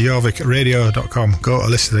can go to jorvikradio.com, go to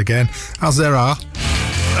listen again, as there are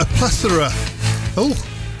a plethora. Oh,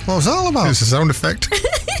 what was that all about? It's a sound effect.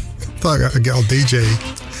 Thought I'd get on DJ.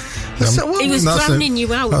 He was drowning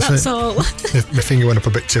you out, that's all. My finger went up a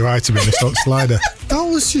bit too high, to be honest, on the slider. That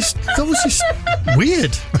was just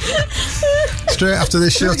weird. Straight after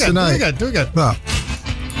this show tonight. Do again. That.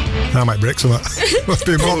 I might break some of that. Must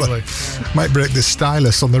be more. Might break the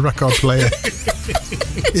stylus on the record player.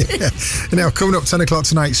 Yeah. Now, coming up 10 o'clock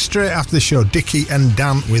tonight, straight after the show, Dickie and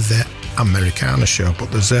Dan with their Americana show.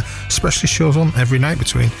 But there's special shows on every night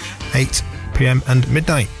between 8 p.m. and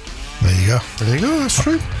midnight. There you go. There you go, that's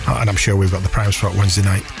true. And I'm sure we've got the prime spot Wednesday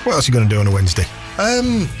night. What else are you going to do on a Wednesday? I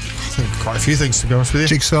think quite a few things, to be honest with you.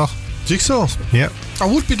 Jigsaw. Yep. I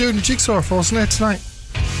would be doing a jigsaw if I wasn't here tonight.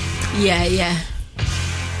 Yeah.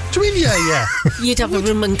 Do you mean yeah? You'd have a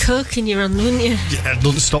rum and coke in your hand, wouldn't you? Yeah, it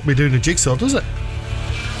doesn't stop me doing a jigsaw, does it?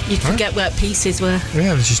 You'd forget where pieces were.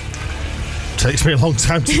 Yeah, it just takes me a long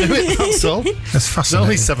time to do it, that's all. That's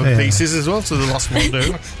fascinating. There's only 7 pieces as well, so the last one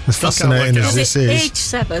doing. As fascinating as this is. Age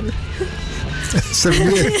 7.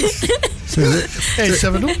 7 years. So is it? Age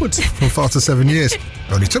 7 upwards. From 4 to 7 years.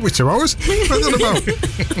 Only took me 2 hours. What's that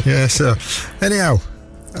about? Yeah, so anyhow,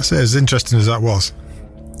 I say as interesting as that was.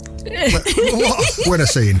 When I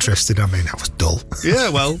say interested, I mean I was dull. Yeah,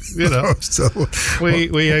 well, you know,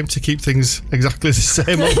 we aim to keep things exactly the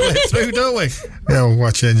same all the way through, don't we? Yeah, well,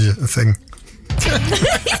 why change a thing?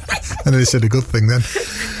 And then he said a good thing then.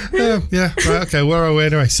 Yeah, right, okay, where are we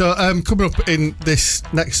anyway? So, coming up in this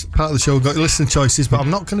next part of the show, we've got listener choices, but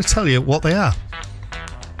I'm not going to tell you what they are.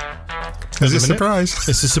 Is it a surprise?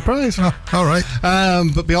 It's a surprise. Oh, all right.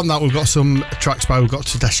 But beyond that, we've got some tracks by, we've got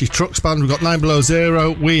Tedeschi Trucks Band, we've got 9 Below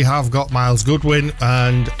Zero, we have got Miles Goodwin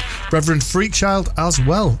and Reverend Freakchild as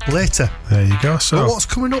well later. There you go. So, but what's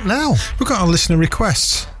coming up now? We've got our listener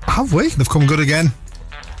requests. Have we? They've come good again.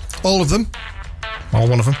 All of them? All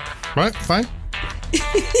one of them. Right, fine.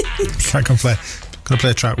 Can't complain. Going to play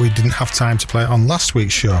a track we didn't have time to play on last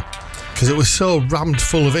week's show. Because it was so rammed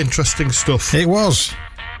full of interesting stuff. It was.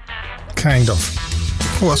 Kind of.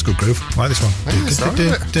 Oh, that's a good groove. I like this one.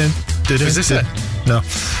 Is this it? No.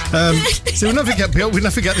 So we never get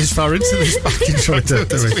this far into this back intro, to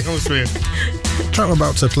be honest with you. The track we're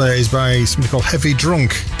about to play is by somebody called Heavy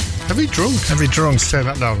Drunk. Heavy Drunk? Heavy Drunk. Turn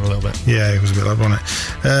that down a little bit. Yeah, it was a bit loud, wasn't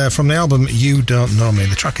it? From the album You Don't Know Me.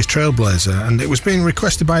 The track is Trailblazer, and it was being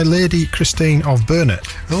requested by Lady Christine of Burnet.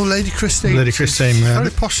 Oh, Lady Christine. Lady Christine. Very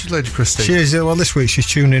posh, Lady Christine. She is. Well, this week she's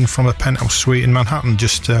tuned in from a penthouse suite in Manhattan,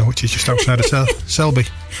 which is just outside of Selby.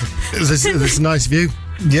 There's a nice view.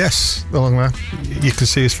 Yes. Along there. You can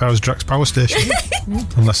see as far as Drax Power Station.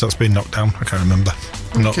 Unless that's been knocked down. I can't remember.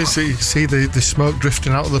 Okay, so you see the smoke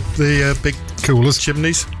drifting out of the big coolers.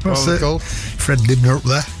 Chimneys. What's it called? Fred Dibner up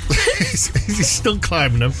there. He's still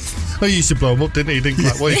climbing them. Oh, he used to blow them up, didn't he? He didn't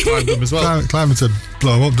he climbed them as well. Climbing to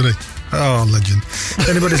blow them up, didn't he? Oh, legend. If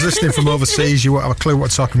anybody's listening from overseas, you won't have a clue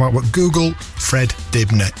what I'm talking about, but Google Fred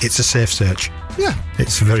Dibner. It's a safe search. Yeah.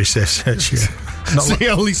 It's a very safe search, yeah. It's the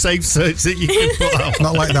only safe search that you can put out.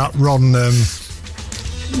 Not like that Ron...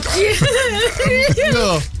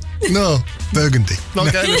 No. Burgundy.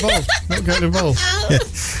 Not getting involved. Yeah.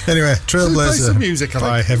 Anyway, Trailblazer play some music,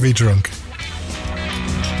 by Heavy Drunk.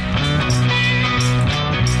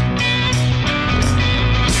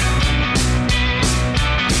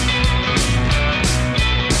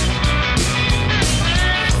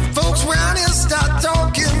 Folks round here start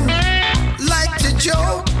talking like the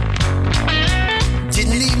joke.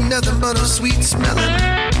 Didn't leave nothing but a sweet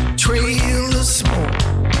smelling trail of smoke.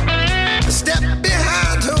 I stepped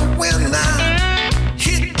behind her when I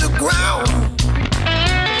hit the ground.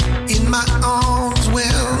 In my arms when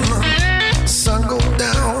the sun go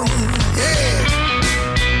down. Yeah.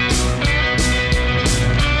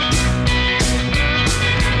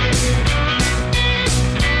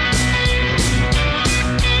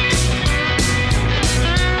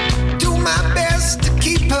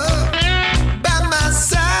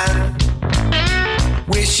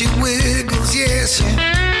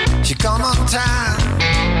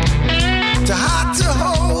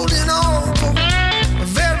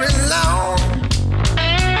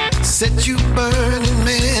 set you burning,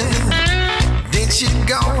 man. Then she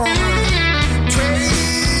gone. Trailblazer,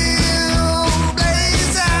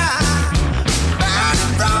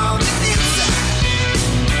 burning from the inside.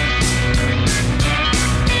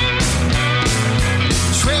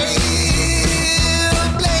 Trailblazer,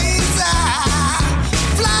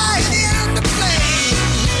 flying in the plane.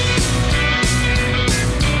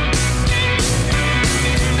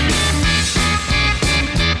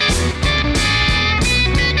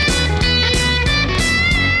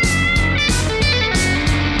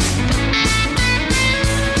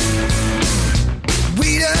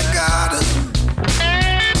 Weed a garden,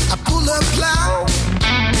 I pull a plow.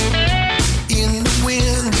 In the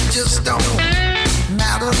wind, it just don't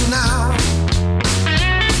matter now.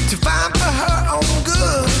 To find for her own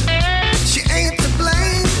good, she ain't to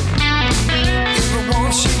blame.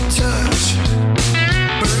 Everyone she touch,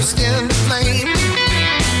 burst into flame.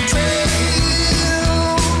 Trailblazer,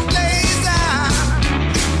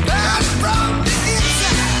 burning from the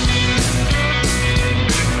inside.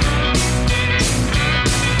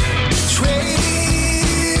 Trailblazer,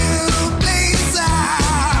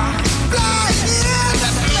 flying in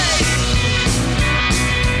the flame.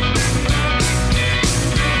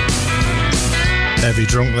 Heavy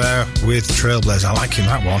drunk there with Trailblazer. I like him,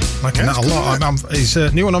 that one. I like him that a lot. He's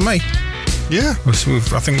a new one on me. Yeah. I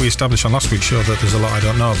think we established on last week's show that there's a lot I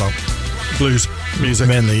don't know about. Blues music.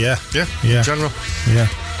 Mainly, yeah. Yeah. Yeah. In general. Yeah.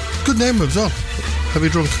 Good name as well. Heavy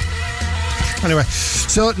drunk. Anyway,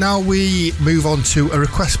 so now we move on to a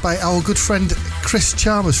request by our good friend Chris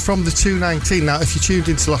Chalmers from the 219. Now, if you tuned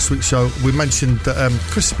into last week's show, we mentioned that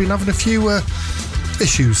Chris has been having a few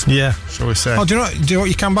issues. Yeah. Shall we say? Oh, do you know what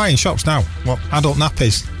you can buy in shops now? What? Adult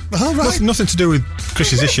nappies. Oh, right. Nothing to do with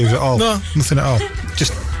Chris's issues at all. No. Nothing at all.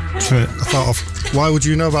 Just something I thought of. Why would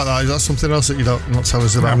you know about that? Is that something else that you don't not tell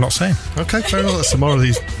us about? I'm not saying. Okay, fair enough. That's some more of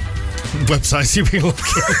these websites you've been looking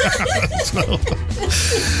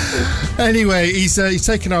at. Anyway, he's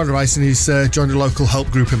taken our advice and he's joined a local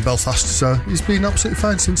help group in Belfast, so he's been absolutely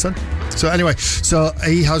fine since then. So anyway, so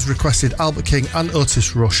he has requested Albert King and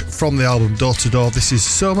Otis Rush from the album Door to Door. This is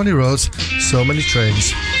So Many Roads, So Many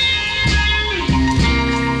Trains.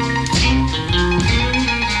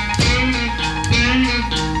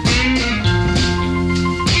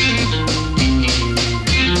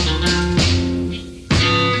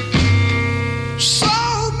 So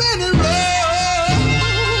many roads,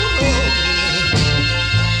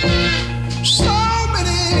 so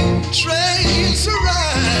many trains to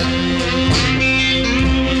ride.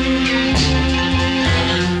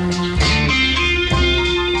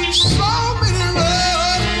 So many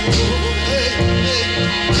roads.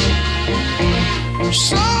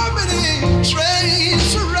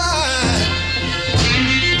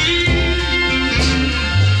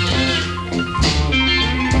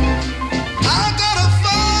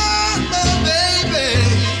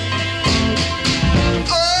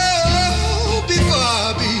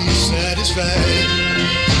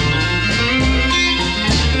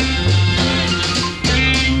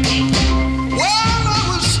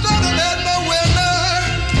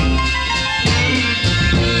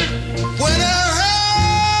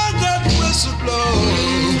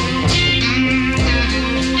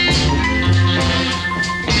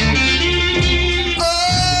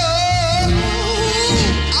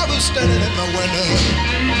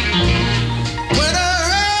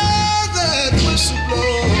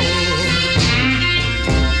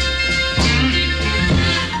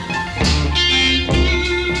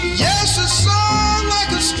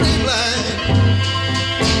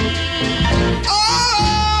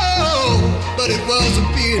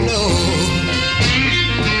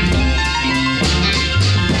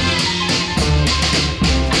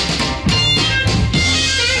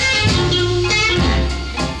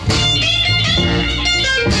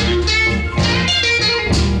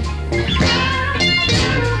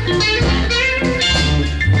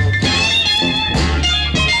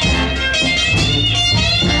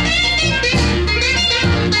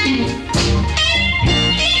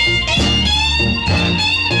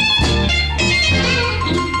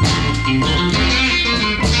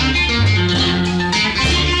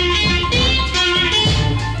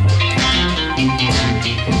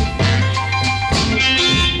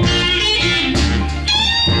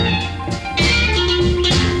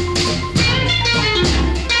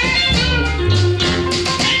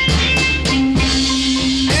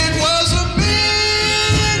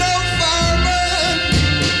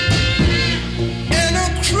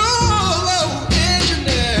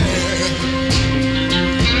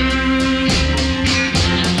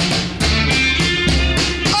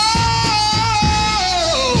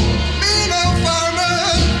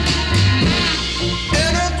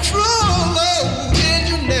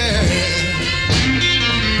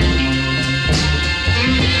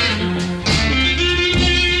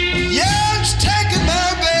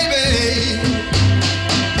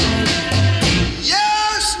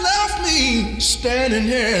 in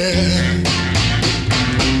here.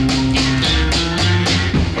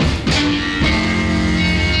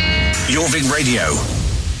 Jorvik Radio.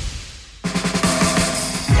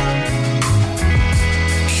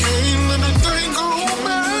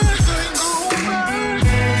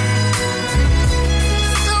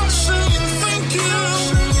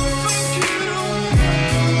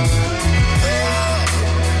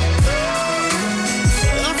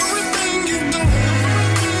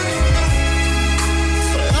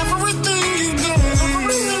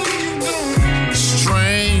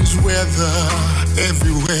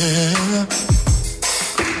 Everywhere.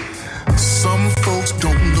 Some folks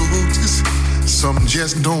don't notice, some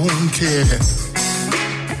just don't care.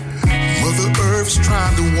 Mother Earth's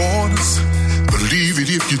trying to warn us, believe it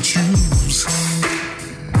if you choose.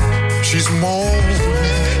 She's mourning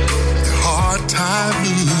the hard time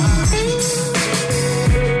blues.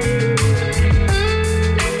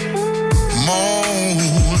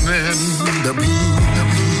 Mourning the blues.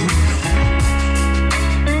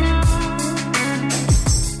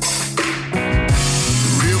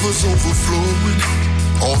 Overflowing,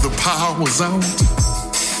 all the power's out.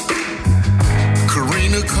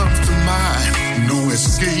 Karina comes to mind, no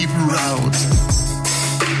escape route.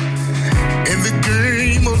 In the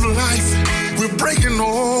game of life, we're breaking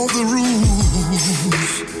all the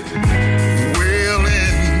rules. Well,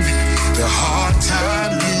 in the hard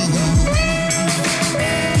time blues.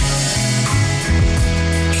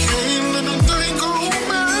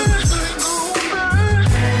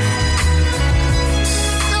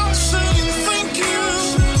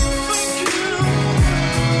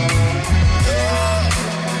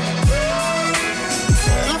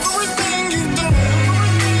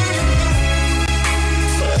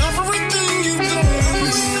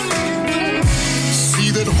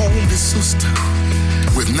 Sister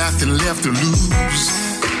with nothing left to lose.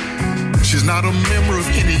 She's not a member of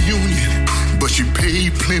any union, but she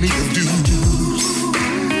paid plenty of dues.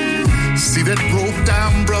 See that broke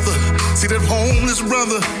down brother, see that homeless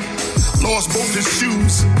brother, lost both his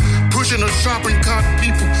shoes, pushing a shopping cart,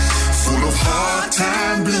 people full of hard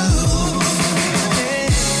time blues.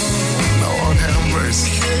 Lord have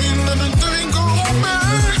mercy. Can't let the day go by.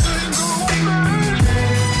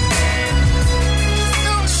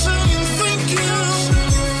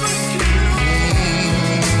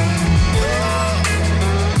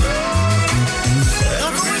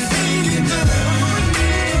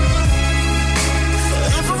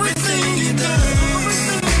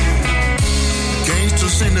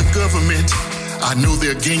 In the government, I know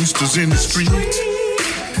there are gangsters in the street.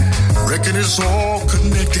 Reckon it's all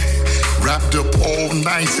connected, wrapped up all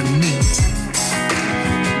nice and neat.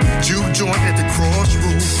 Juke joint at the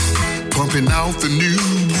crossroads, pumping out the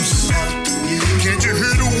news. Can't you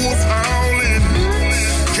hear the wolf howling?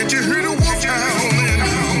 Can't you hear the wolf howling?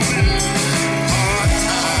 Hard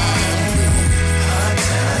time, hard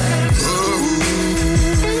time. Oh.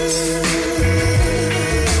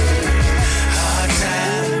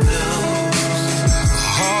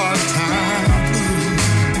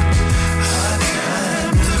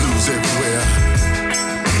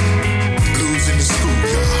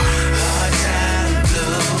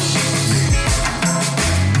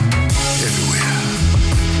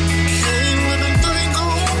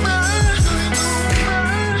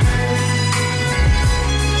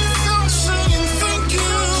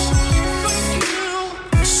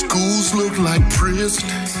 Look like prison,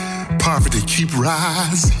 poverty keep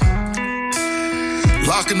rising.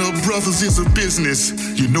 Locking up brothers is a business,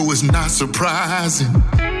 you know it's not surprising.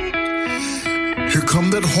 Here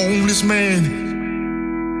come that homeless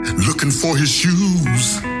man, looking for his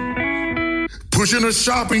shoes, pushing a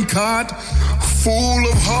shopping cart full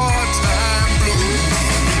of hard time blues.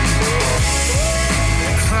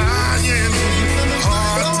 Crying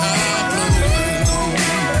hard time.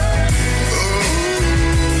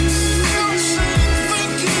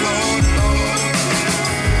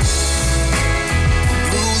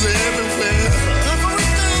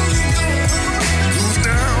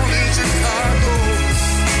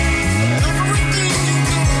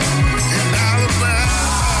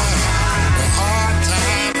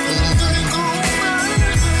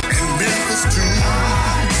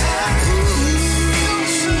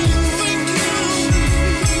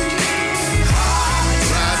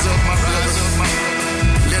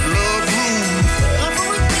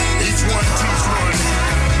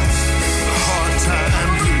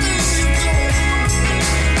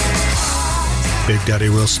 Big Daddy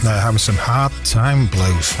Wilson there having some hard time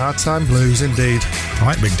blues. Hard time blues, indeed. I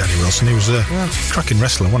like Big Daddy Wilson. He was a cracking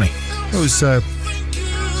wrestler, wasn't he? It was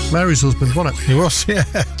Mary's husband, wasn't it? He was, yeah.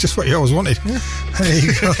 Just what you always wanted. Yeah. There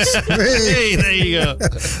you go. Hey, there you go.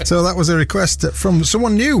 So that was a request from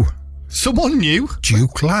someone new. Someone new?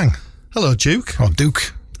 Duke Lang. Hello, Duke. Or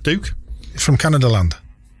Duke. Duke. It's from Canada land.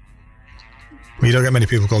 Well, you don't get many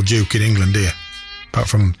people called Duke in England, do you? Apart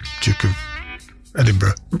from Duke of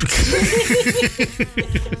Edinburgh.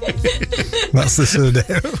 That's the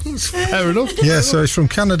surname. Fair enough. Yeah, so it's from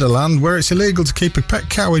Canada land, where it's illegal to keep a pet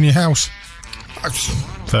cow in your house.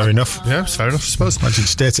 Fair enough. Yeah, it's fair enough, I suppose. Imagine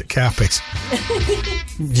state at carpet.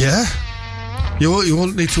 Yeah. You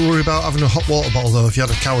wouldn't need to worry about having a hot water bottle, though, if you had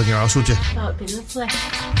a cow in your house, would you? That would be lovely.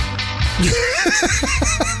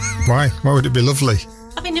 Why? Why would it be lovely?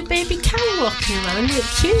 Having a baby cow walking around,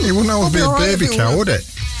 it's cute. It wouldn't always be a baby cow, would it?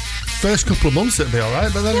 First couple of months it'd be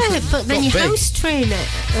alright, but then... Yeah, but then you big. house train it,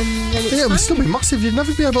 and then it's Yeah, it would fine. still be massive. You'd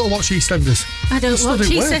never be able to watch EastEnders. I don't Still watch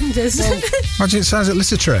do it work. EastEnders. Well, Imagine it sounds like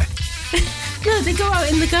litter tray. No, they go out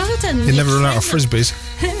in the garden. You never run out of frisbees.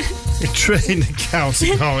 you train a cow to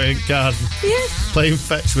go out in the garden. Yeah. Playing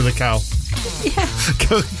fetch with a cow. Yeah.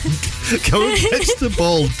 Go and fetch the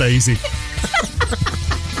ball, Daisy.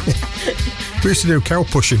 We used to do cow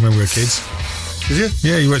pushing when we were kids. Did you?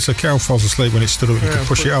 Yeah, you wait till a cow falls asleep when it stood up and you could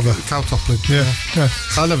push it over. Cow toppling. Yeah, yeah.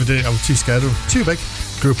 I never did it. I was too scared of them. Too big.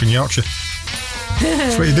 Grew up in Yorkshire.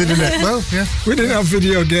 That's what you did, isn't it? Well, yeah. We didn't have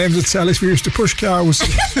video games at Tellis. We used to push cows.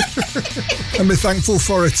 And be thankful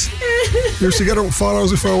for it. We used to get up 4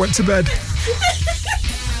 hours before I went to bed.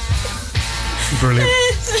 Brilliant.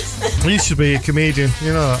 You should be a comedian,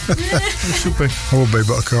 you know that. You should be. I would be,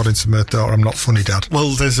 but according to my daughter, I'm not funny, Dad.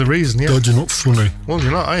 Well, there's a reason, yeah. Dad, you're not funny. Well,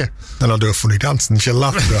 you're not, are you? Then I'll do a funny dance and she'll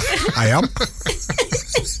laugh and go, I am.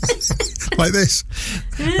 Like this.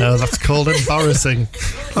 No, that's called embarrassing.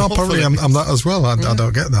 Oh, probably I'm that as well. I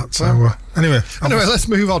don't get that. So anyway, let's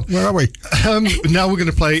move on. Where are we? Now we're going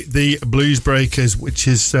to play the Blues Breakers, which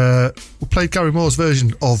is we played Gary Moore's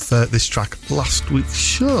version of this track last week's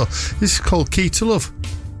show. This is called Key to Love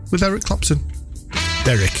with Eric Clapton.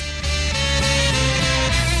 Derek.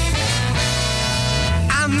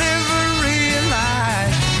 I never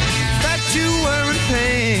realized that you were in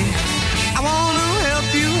pain. I want to help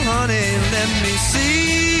you, honey. Let me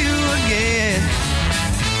see you again.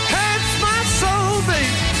 Hurts my soul,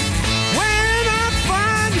 babe, when I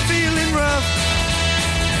find you feeling rough.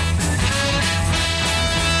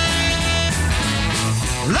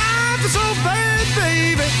 Life is so bad,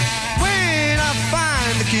 baby, when I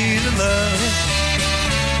find the key to love.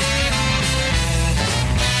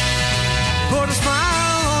 Put a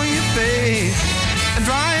smile on your face and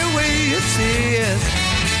dry away your tears.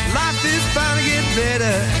 Life is bound to get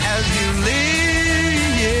better as you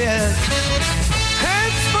live, yes.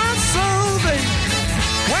 Hurts my soul, babe,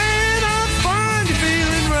 when I find you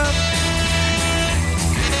feeling rough.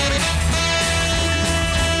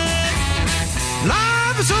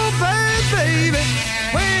 Life is so bad, baby,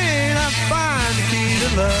 when I find the key to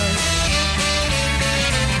love.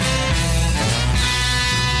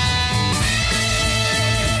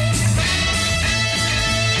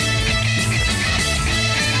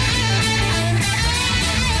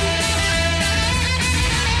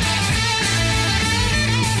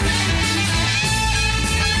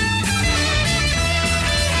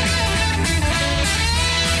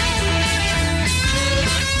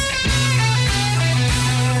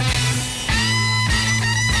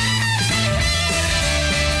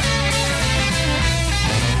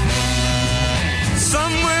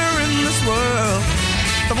 World,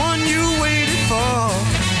 the one you waited for,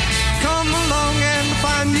 come along and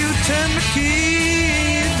find you, turn the key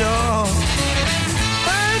in your door.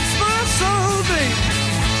 Hurts my soul, babe,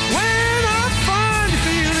 when I find you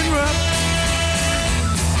feeling rough.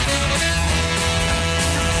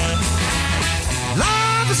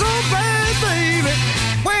 Life is so bad, baby,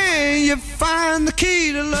 when you find the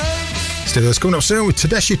key to love. Stay with us, coming up soon with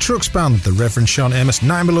Tedeschi Trucks Band, the Reverend Sean Amos,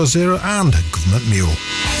 9 Below Zero and Government Mule.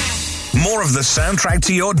 More of the soundtrack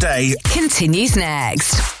to your day continues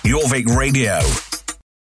next. Jorvik Radio.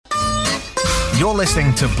 You're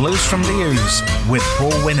listening to Blues from the Ouse with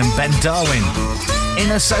Paul Winn and Ben Darwin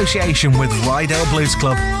in association with Rydell Blues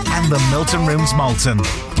Club and the Milton Rooms Malton.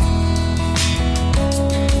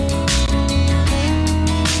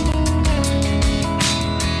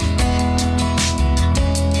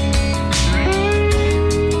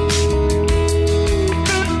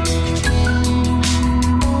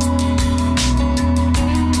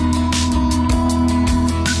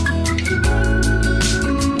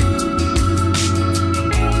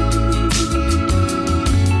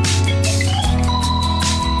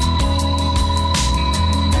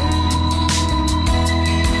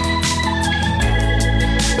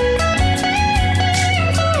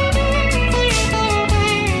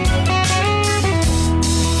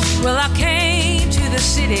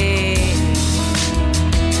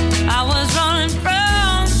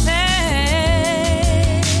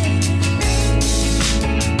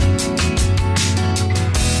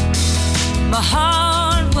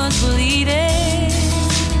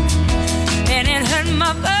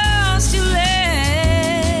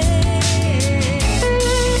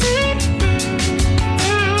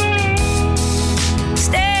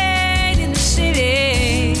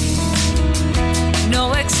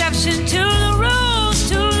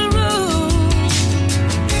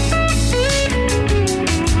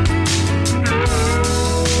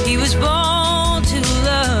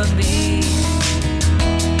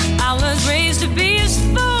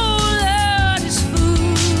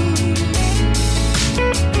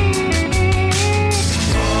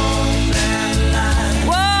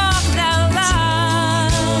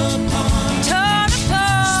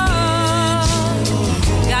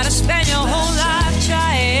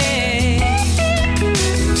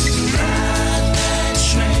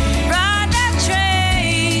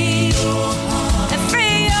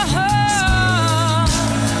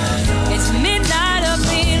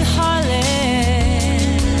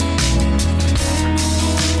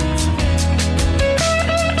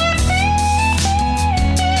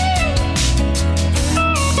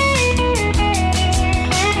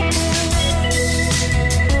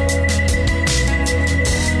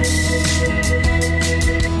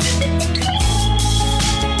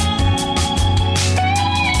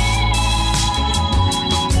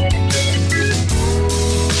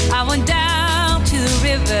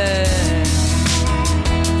 river,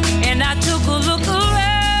 and I took a look around.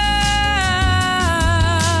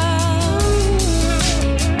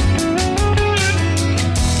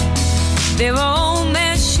 There were old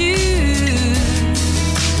man's shoes,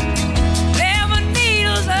 there were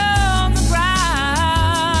needles on the ground.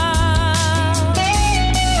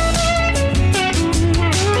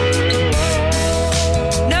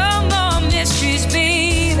 No more mysteries,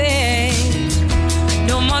 baby,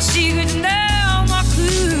 no more secrets, no more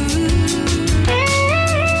clues.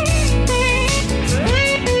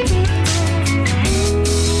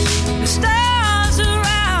 The stars are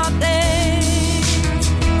out there,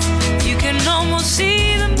 you can almost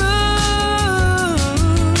see the moon.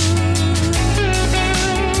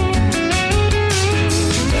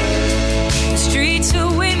 The streets are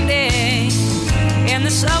windy and the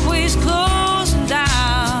subway's closing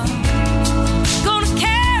down. Gonna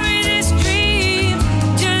carry this dream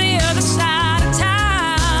to the other side of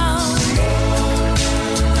town.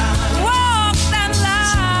 Walk that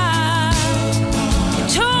line,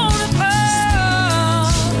 torn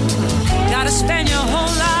apart. Gotta spend your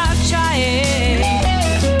whole life trying.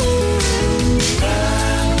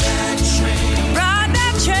 Ride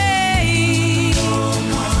that train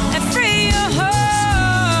and free your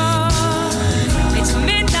heart. It's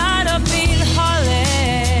midnight up in Holland.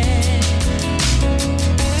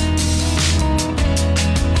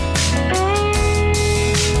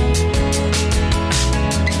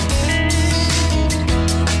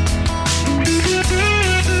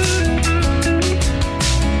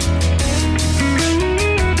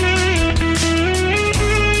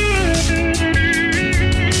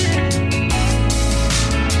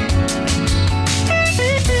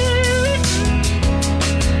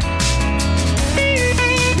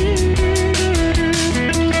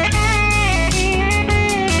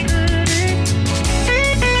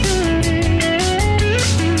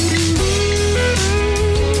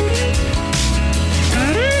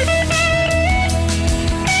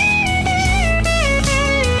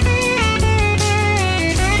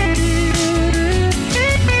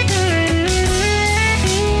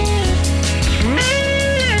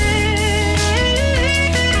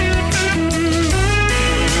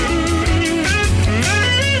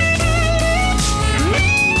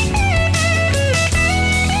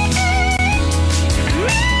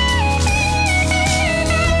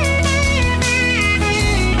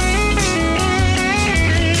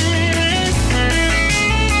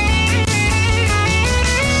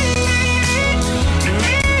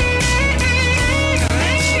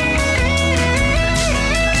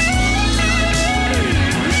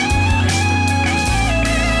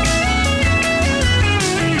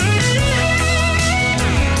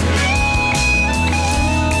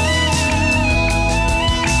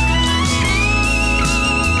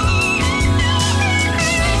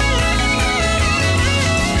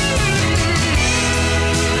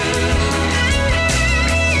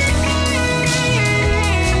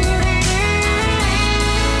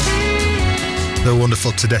 The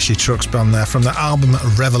wonderful Tedeschi Trucks band there from the album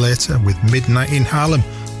Revelator with Midnight in Harlem.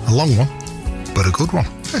 A long one, but a good one.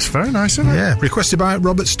 That's very nice, isn't it? Yeah, requested by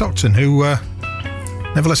Robert Stockton, who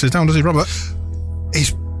never lets us down, does he, Robert?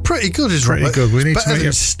 He's pretty good, isn't Pretty Robert? good. We need Better to meet than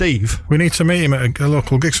him. Steve. We need to meet him at a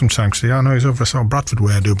local gig sometime. See, I know he's over sort of Bradford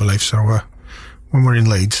way, I do believe. So when we're in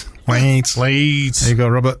Leeds, Leeds. There you go,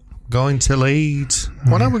 Robert. Going to Leeds.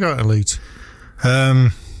 When are we going to Leeds?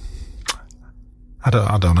 I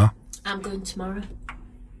don't know. I'm going tomorrow.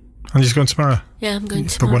 I'm just going tomorrow. Yeah, I'm going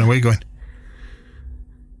But tomorrow. when are we going?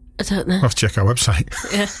 I don't know. We'll have to check our website.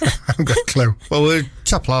 Yeah. I haven't got a clue. Well, we're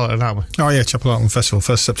Chapel Allerton, aren't we? Oh yeah, Chapel Allerton Festival,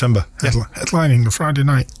 1st September. Headlining the Friday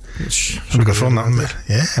night. It'll be good fun, that, won't it?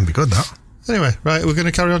 Yeah, it'll be good, that. Anyway, right, we're going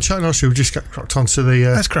to carry on chatting, or should we just get cracked on to the...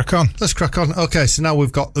 Let's crack on. Let's crack on. Okay, so now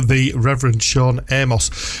we've got the Reverend Sean Amos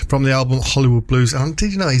from the album Hollywood Blues. And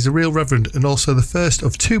did you know he's a real reverend and also the first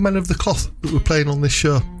of 2 men of the cloth that we're playing on this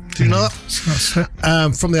show? Did you know that? That's it.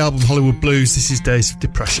 From the album Hollywood Blues, this is Days of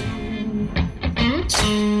Depression.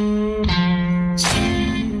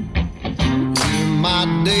 In my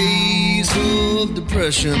days of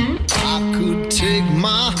depression, I could take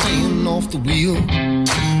my hand off the wheel.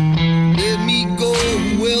 Let me go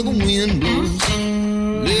where the wind blows.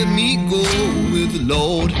 Let me go with the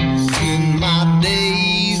Lord. In my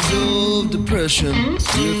days of depression,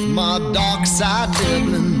 with my dark side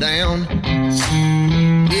doubling down.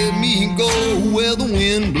 Let me go where the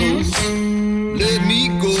wind blows. Let me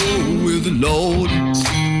go with the Lord.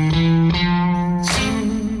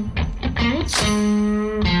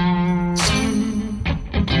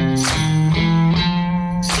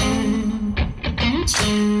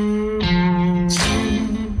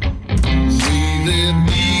 May there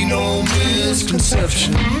be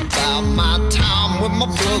misconception about my time with my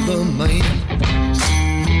brother, man.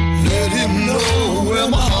 Let him know where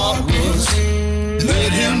my heart was.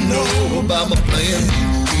 Let him know about my plan.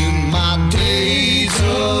 In my days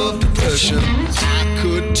of depression, I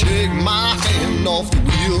could take my hand off the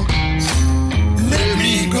wheel. Let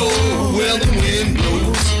me go where the wind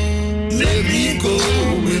blows. Let me go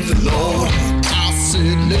with the Lord. I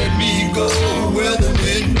said, let me go where the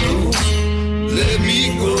wind blows. Let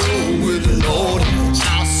me go with the Lord.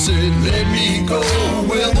 I said, let me go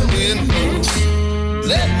where the wind blows.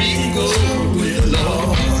 Let me go with the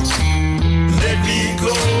Lord. Let me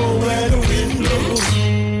go where the wind blows.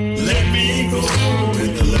 Let me go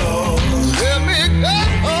with the Lord. Let me go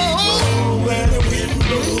where the wind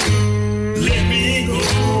blows. Let me go.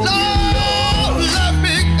 Lord, let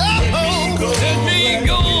me go. Let me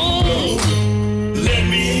go. Let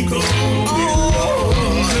me go.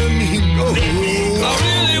 Let me go. I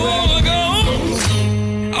really wanna go.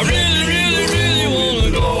 I really, really, really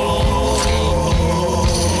wanna go.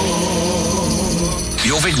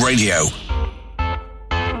 Jorvik Radio.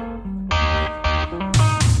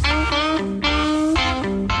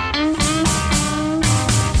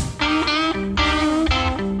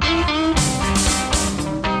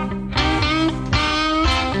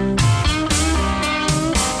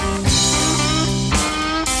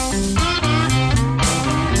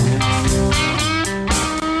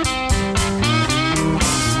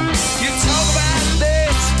 You talk about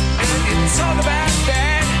this and you talk about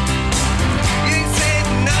that. You ain't saying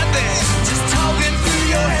nothing, just talking through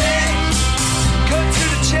your head. Cut to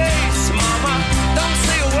the chase, mama. Don't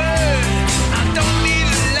say a word. I don't need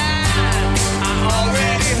a lie. I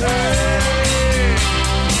already heard.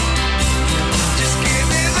 Just give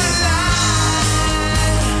me the line.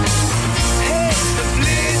 Hey, the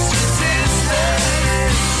least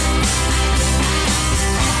resistance.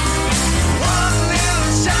 One little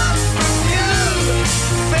shot from you,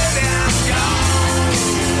 baby, I'm gone.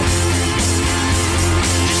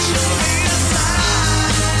 You show me a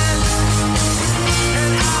sign,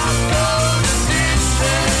 and I'll go the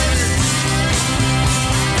distance.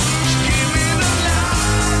 Just give me the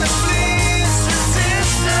line of least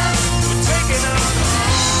resistance. We'll take it on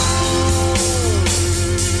home.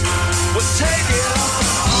 We'll take it on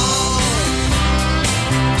home.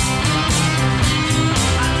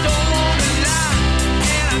 I don't wanna lie,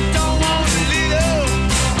 and I don't wanna lead up.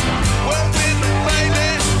 Work with me, baby,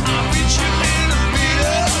 I'll reach you in the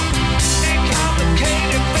middle. Ain't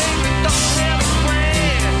complicated, baby, don't have a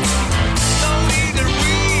plan. Don't need to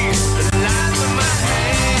read the lines of my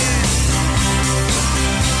hand.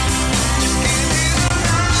 Just give me the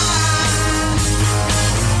line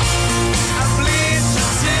of least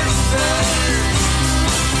resistance.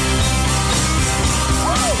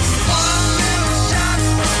 Whoa, one little shot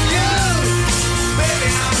from you, baby,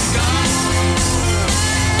 I'm gone.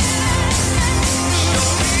 Show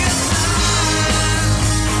me a sign,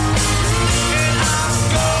 and I'll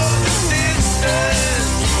go the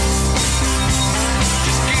distance.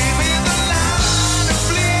 Just give me the line of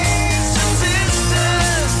least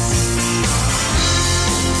resistance.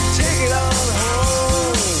 Take it on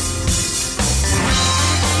home.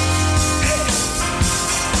 Yeah.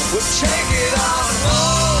 We'll take it on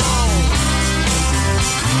home.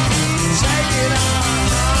 Take it on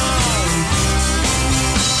home.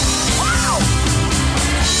 Wow.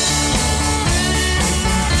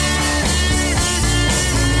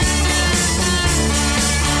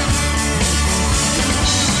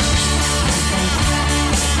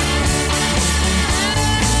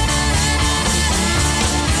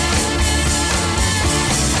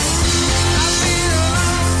 I've been a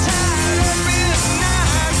long time, I've been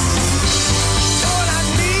nice. All I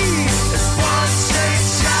need is one straight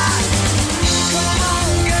shot. Come on,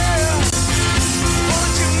 girl,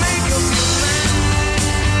 won't you make up your mind?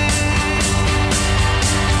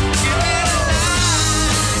 Give me the line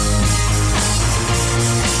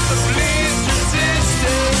of least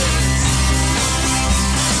resistance.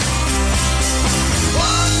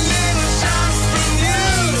 One little shot from you,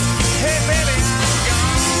 hey baby, I'm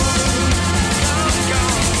gone, I'm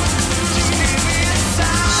gone. Just give me a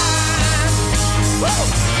sign, whoa,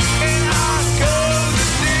 and I'll go the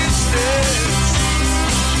distance.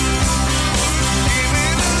 Give me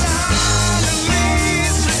the line of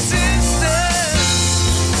least resistance.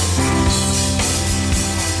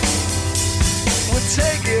 We'll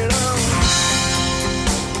take it on.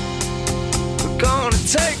 We're gonna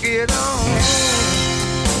take it on.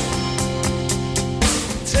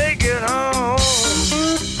 Take it on.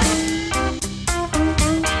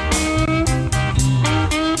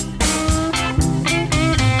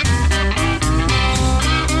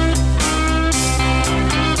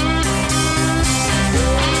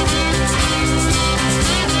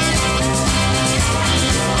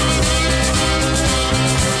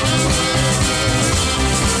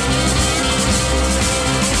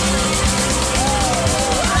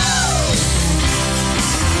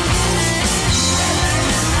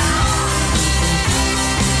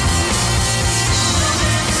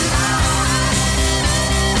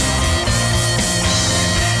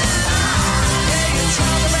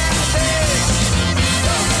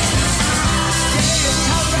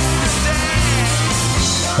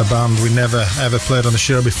 a band we never ever played on the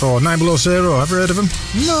show before. 9 Below Zero, ever heard of them?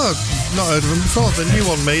 No, not heard of them before. The new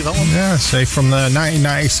one, mate, that one. Yeah, say from the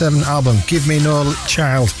 1997 album Give Me No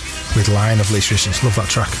Child with Lion of Least Resistance. Love that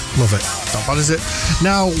track, love it. Not bad, is it?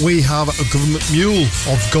 Now we have a Government Mule,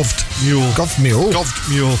 or Goved Mule. Goved Mule. Goved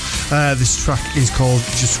Mule. This track is called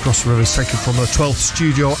Just Across the River. It's taken from their 12th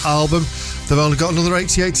studio album. They've only got another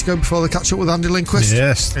 88 to go before they catch up with Andy Lindquist.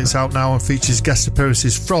 Yes. It's out now and features guest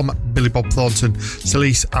appearances from Billy Bob Thornton,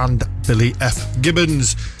 Celise and Billy F.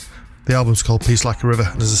 Gibbons. The album's called Peace Like a River,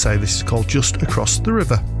 and as I say, this is called Just Across the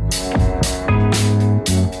River.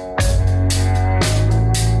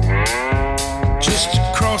 Just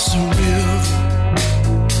across the river,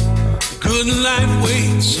 good life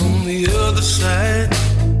waits on the other side.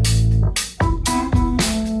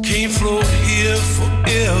 Can't float here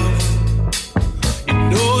forever. You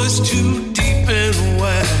know it's too deep and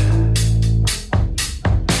wide.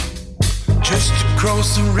 Just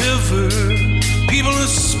across the river, people are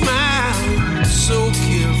smiling, so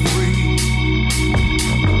carefree.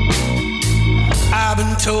 I've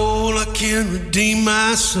been told I can redeem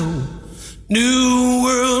my soul. New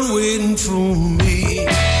world waiting for me.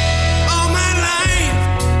 All my life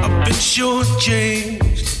I've been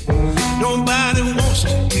shortchanged. Nobody wants to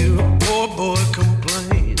hear a poor boy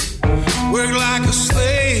complain. Work like a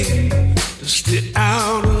slave to stay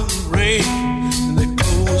out of the rain. And they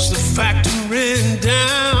close the factory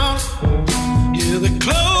down. Yeah, they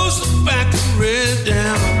close the factory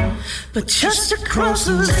down. But just across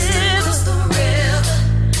the river,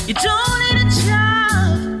 you don't need a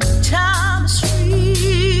job. Time is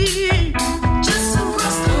free. Just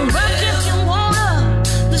across the river, if you wanna,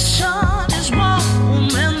 the sun is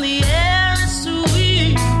warm and the air is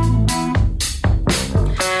sweet.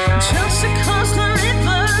 Just across the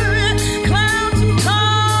river, clouds are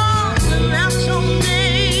calling out your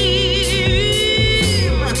name.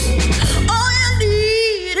 All you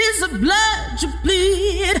need is the blood you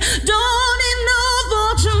bleed. Don't need no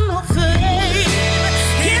fortune or fame.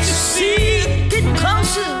 Can't you see it get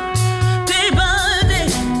closer day by day?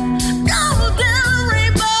 Golden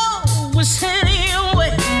rainbow was heading your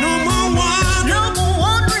way. No more wandering. No more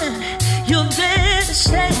wandering. You're there to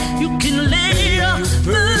stay. You can lay your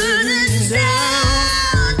burdens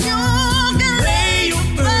down. You can lay your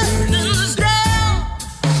burdens down.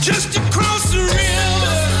 Just across the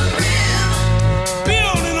river,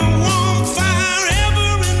 building a warm fire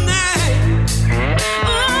every night.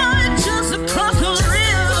 Oh, just across the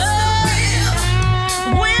river.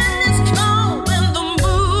 Wind is cold and the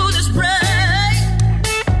mood is bright.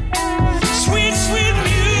 Sweet, sweet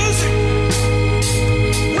music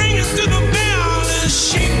ringing through the bell and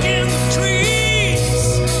shaking the trees.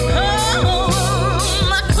 Oh,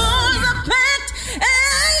 my clothes are packed and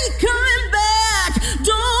I ain't coming back.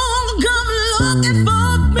 Don't come looking for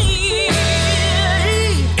me.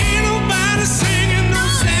 Ain't nobody singing no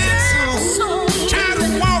sad songs. Try to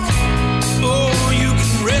walk, oh, you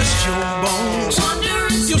can rest your bones.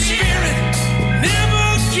 Your spirit never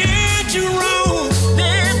get you wrong.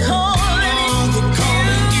 They're calling Oh, they're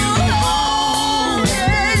calling you home.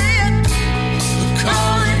 They're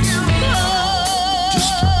calling you home.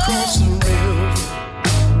 Just across the river.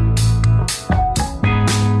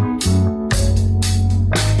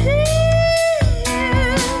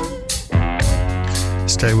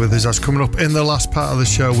 Stay with us. As coming up in the last part of the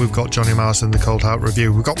show, we've got Johnny Mars and the Cold Heart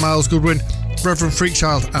Review. We've got Miles Goodwin, Reverend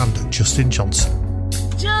Freakchild, and Justin Johnson.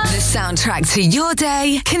 The soundtrack to your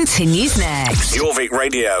day continues next. Jorvik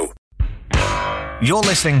Radio. You're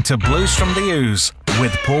listening to Blues from the Ouse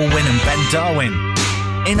with Paul Winn and Ben Darwin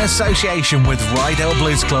in association with Rydell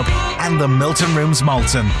Blues Club and the Milton Rooms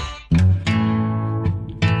Malton.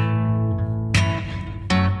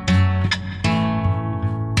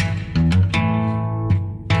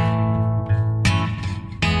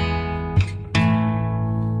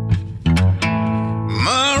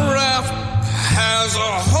 My wrath has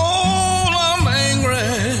a hold, I'm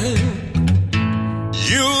angry.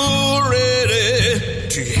 You're ready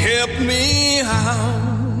to help me out.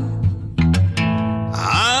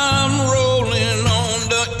 I'm rolling on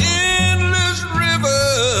the endless river.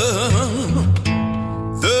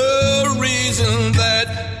 The reason that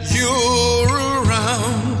you're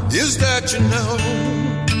around is that you know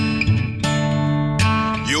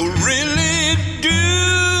you really do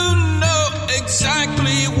know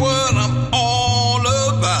exactly what I'm all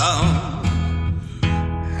about,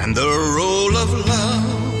 and the role of love.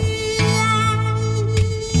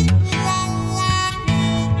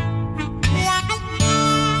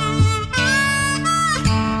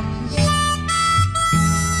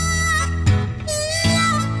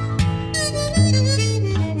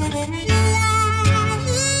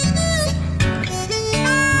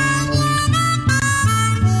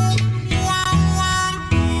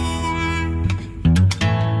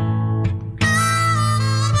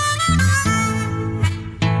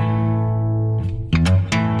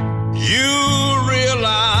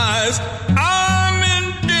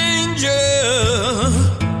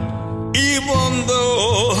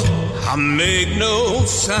 make no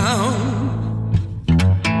sound.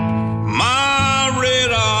 My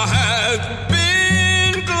radar has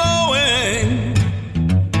been glowing.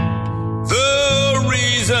 The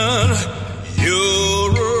reason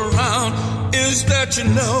you're around is that you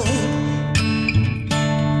know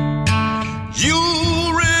you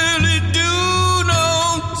really do know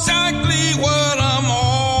exactly what I'm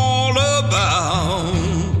all about,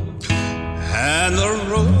 and the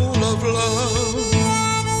role of love.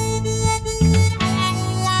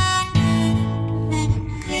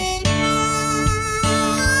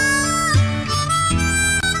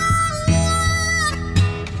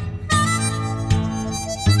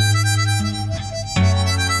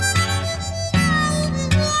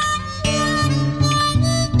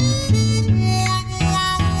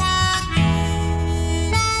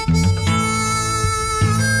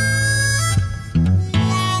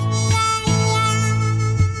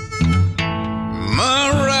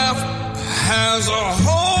 Has a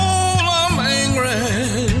hole, I'm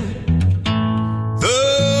angry. The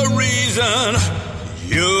reason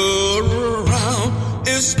you're around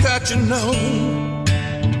is that you know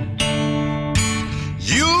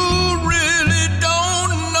you really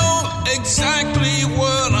don't know exactly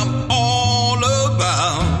what I'm all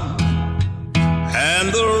about, and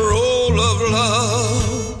the role of love.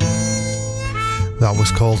 That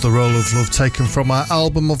was called The Role of Love, taken from our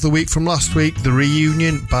album of the week from last week, The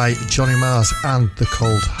Reunion by Johnny Mars and The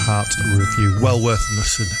Cold Heart Review. Well worth a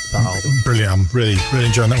listen, that album. Brilliant. I'm really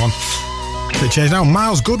enjoying that one. They changed now.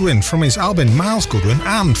 Miles Goodwin from his album Miles Goodwin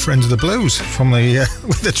and Friends of the Blues from the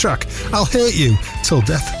with the track I'll Hate You Till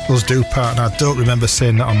Death Us Do Part. And I don't remember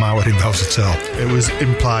saying that on my wedding vows at all. It was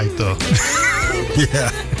implied though.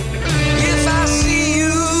 Yeah. If I see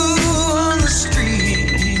you on the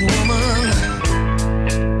street, woman,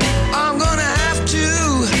 I'm gonna have to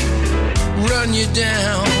run you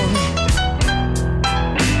down.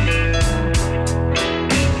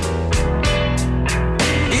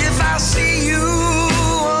 If I see you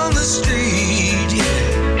on the street,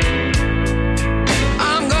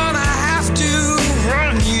 I'm gonna have to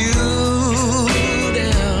run you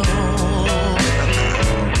down.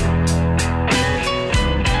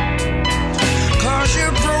 'Cause you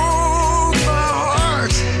broke my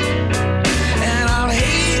heart, and I'll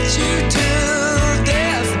hate you till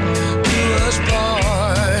death do us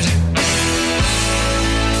part.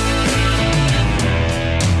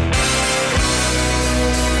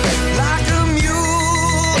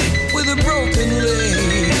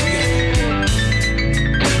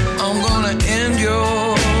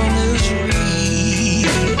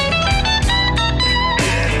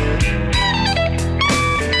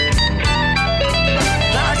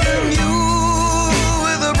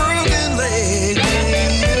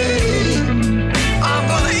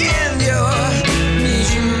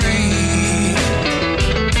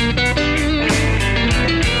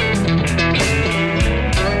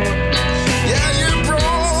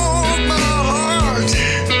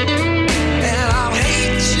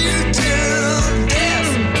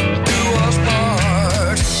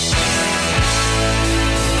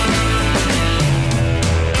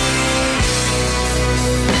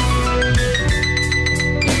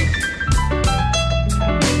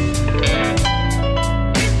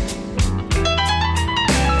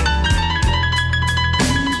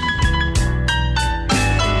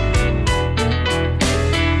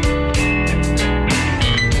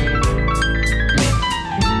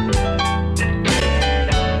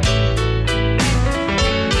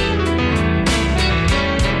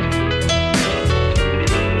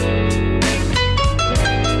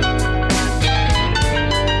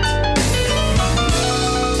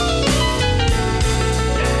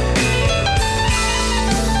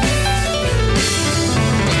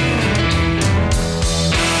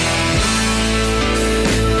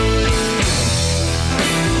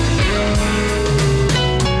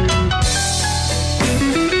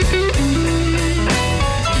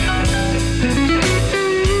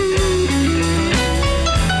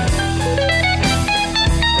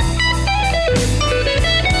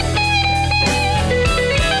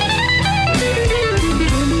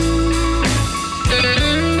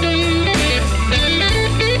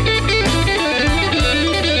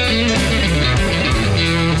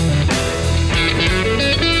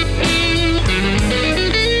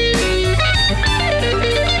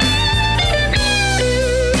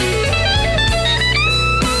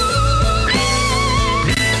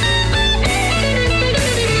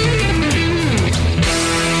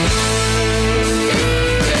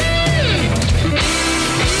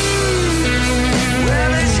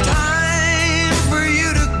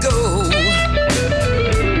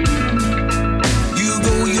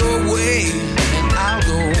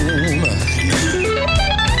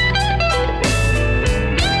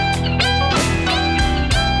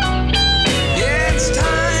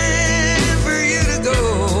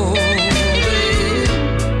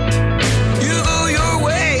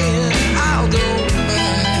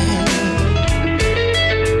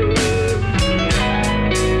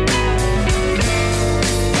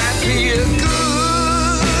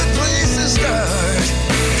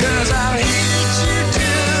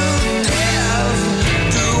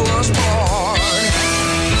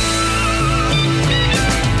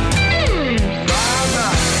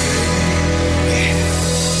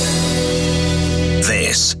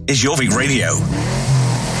 is Jorvik Radio.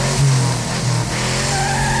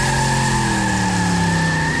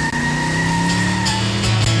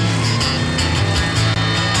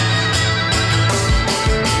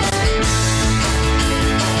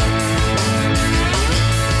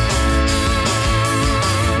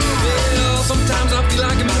 Well, sometimes I feel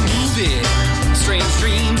like I'm in a movie. Strange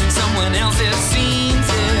dreams in someone else's scenes.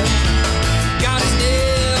 Yeah. Got his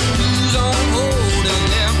dead blues on hold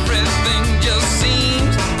and everything just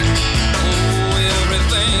seems, oh,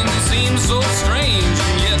 everything seems so strange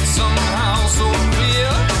and yet somehow so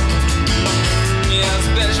clear. Yeah,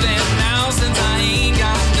 especially now since I ain't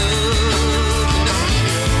got nothing to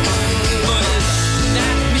fear. But it's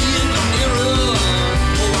not me in the mirror.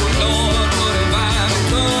 Oh Lord, what have I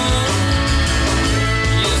become?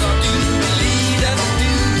 Yes, I do believe that's the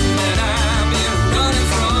dude that I've been running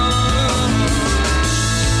from.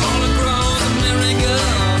 All across America,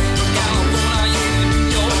 from California, yeah, New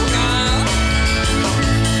York,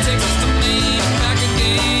 Texas to Maine, and back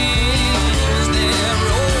again. Was there a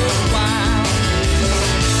while?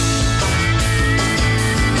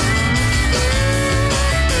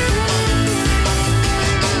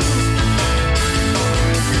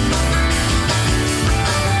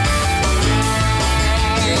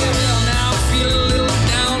 Yeah, well, now I feel a little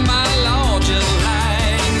down by law, just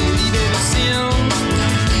like Leave Sims.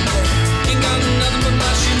 Ain't got nothing but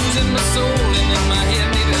my shoes and my soul, and in my head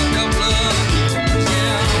maybe a couple of pills.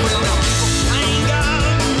 Yeah, well, now I ain't got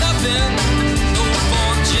nothing, no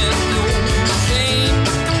fortune, no fame.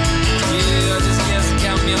 Yeah, just guess and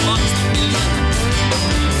count me amongst the millions.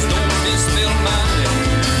 Please don't misspell my name.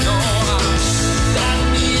 No, that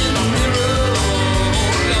me in the mirror.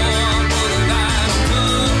 Oh Lord, what have I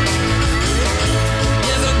become?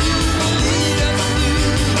 Yes, I do believe that's the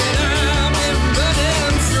dude that I've been running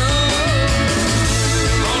from.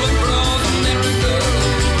 All across America,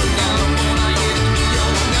 from California, yeah, to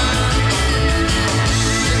New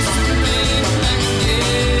York, Texas to Maine, back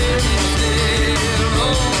again. Is there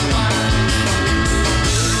a while?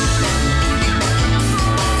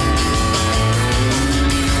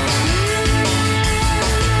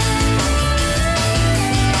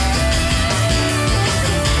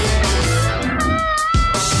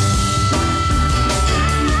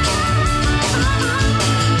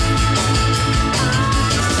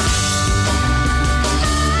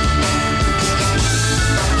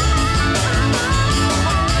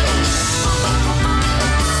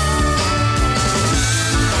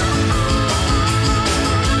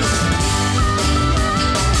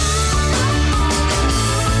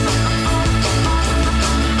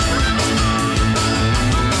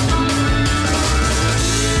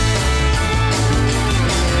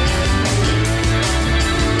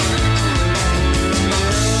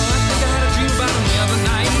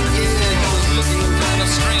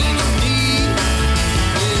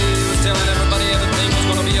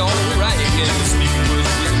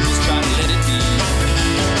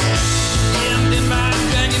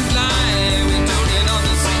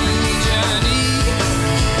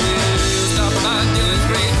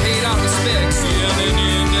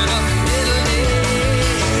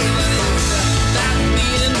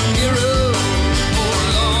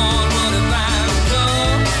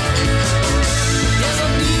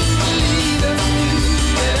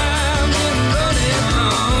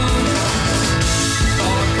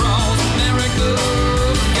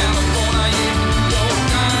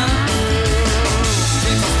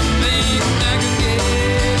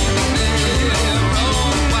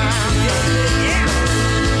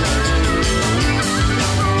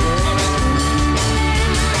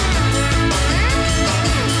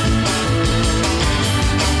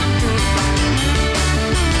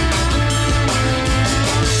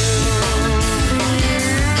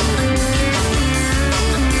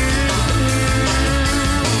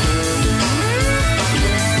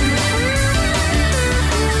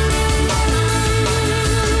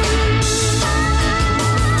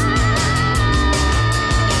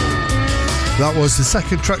 That was the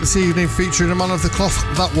second track this evening featuring a man of the cloth.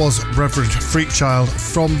 That was Reverend Freakchild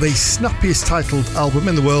from the snappiest titled album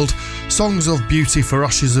in the world, Songs of Beauty for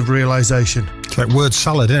Ashes of Realisation. It's like word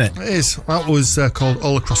salad, isn't it? It is. That was called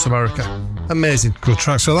All Across America. Amazing. Good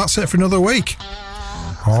track. So that's it for another week.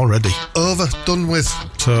 already. Over, done with.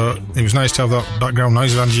 So it was nice to have that background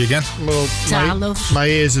noise of Angie again. Well, my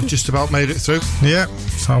ears have just about made it through. Yeah,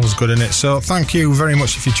 that was good, innit? So thank you very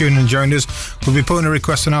much if you tuned and joined us. We'll be putting a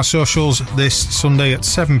request on our socials this Sunday at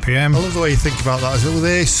 7 p.m. I love the way you think about that. Is it with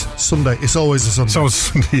Ace? Sunday. It's always a Sunday. It's always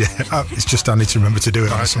Sunday, yeah. It's just I need to remember to do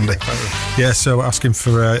it on a Sunday. Yeah, so we're asking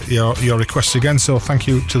for your requests again. So thank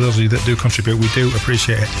you to those of you that do contribute. We do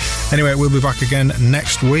appreciate it. Anyway, we'll be back again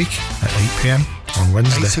next week at 8 p.m. on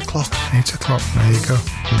Wednesday. 8 o'clock. 8 o'clock, there you go.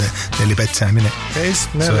 Nearly bedtime, innit? It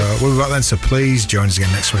is, nearly. So we'll be back then, so please join us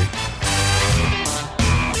again next week.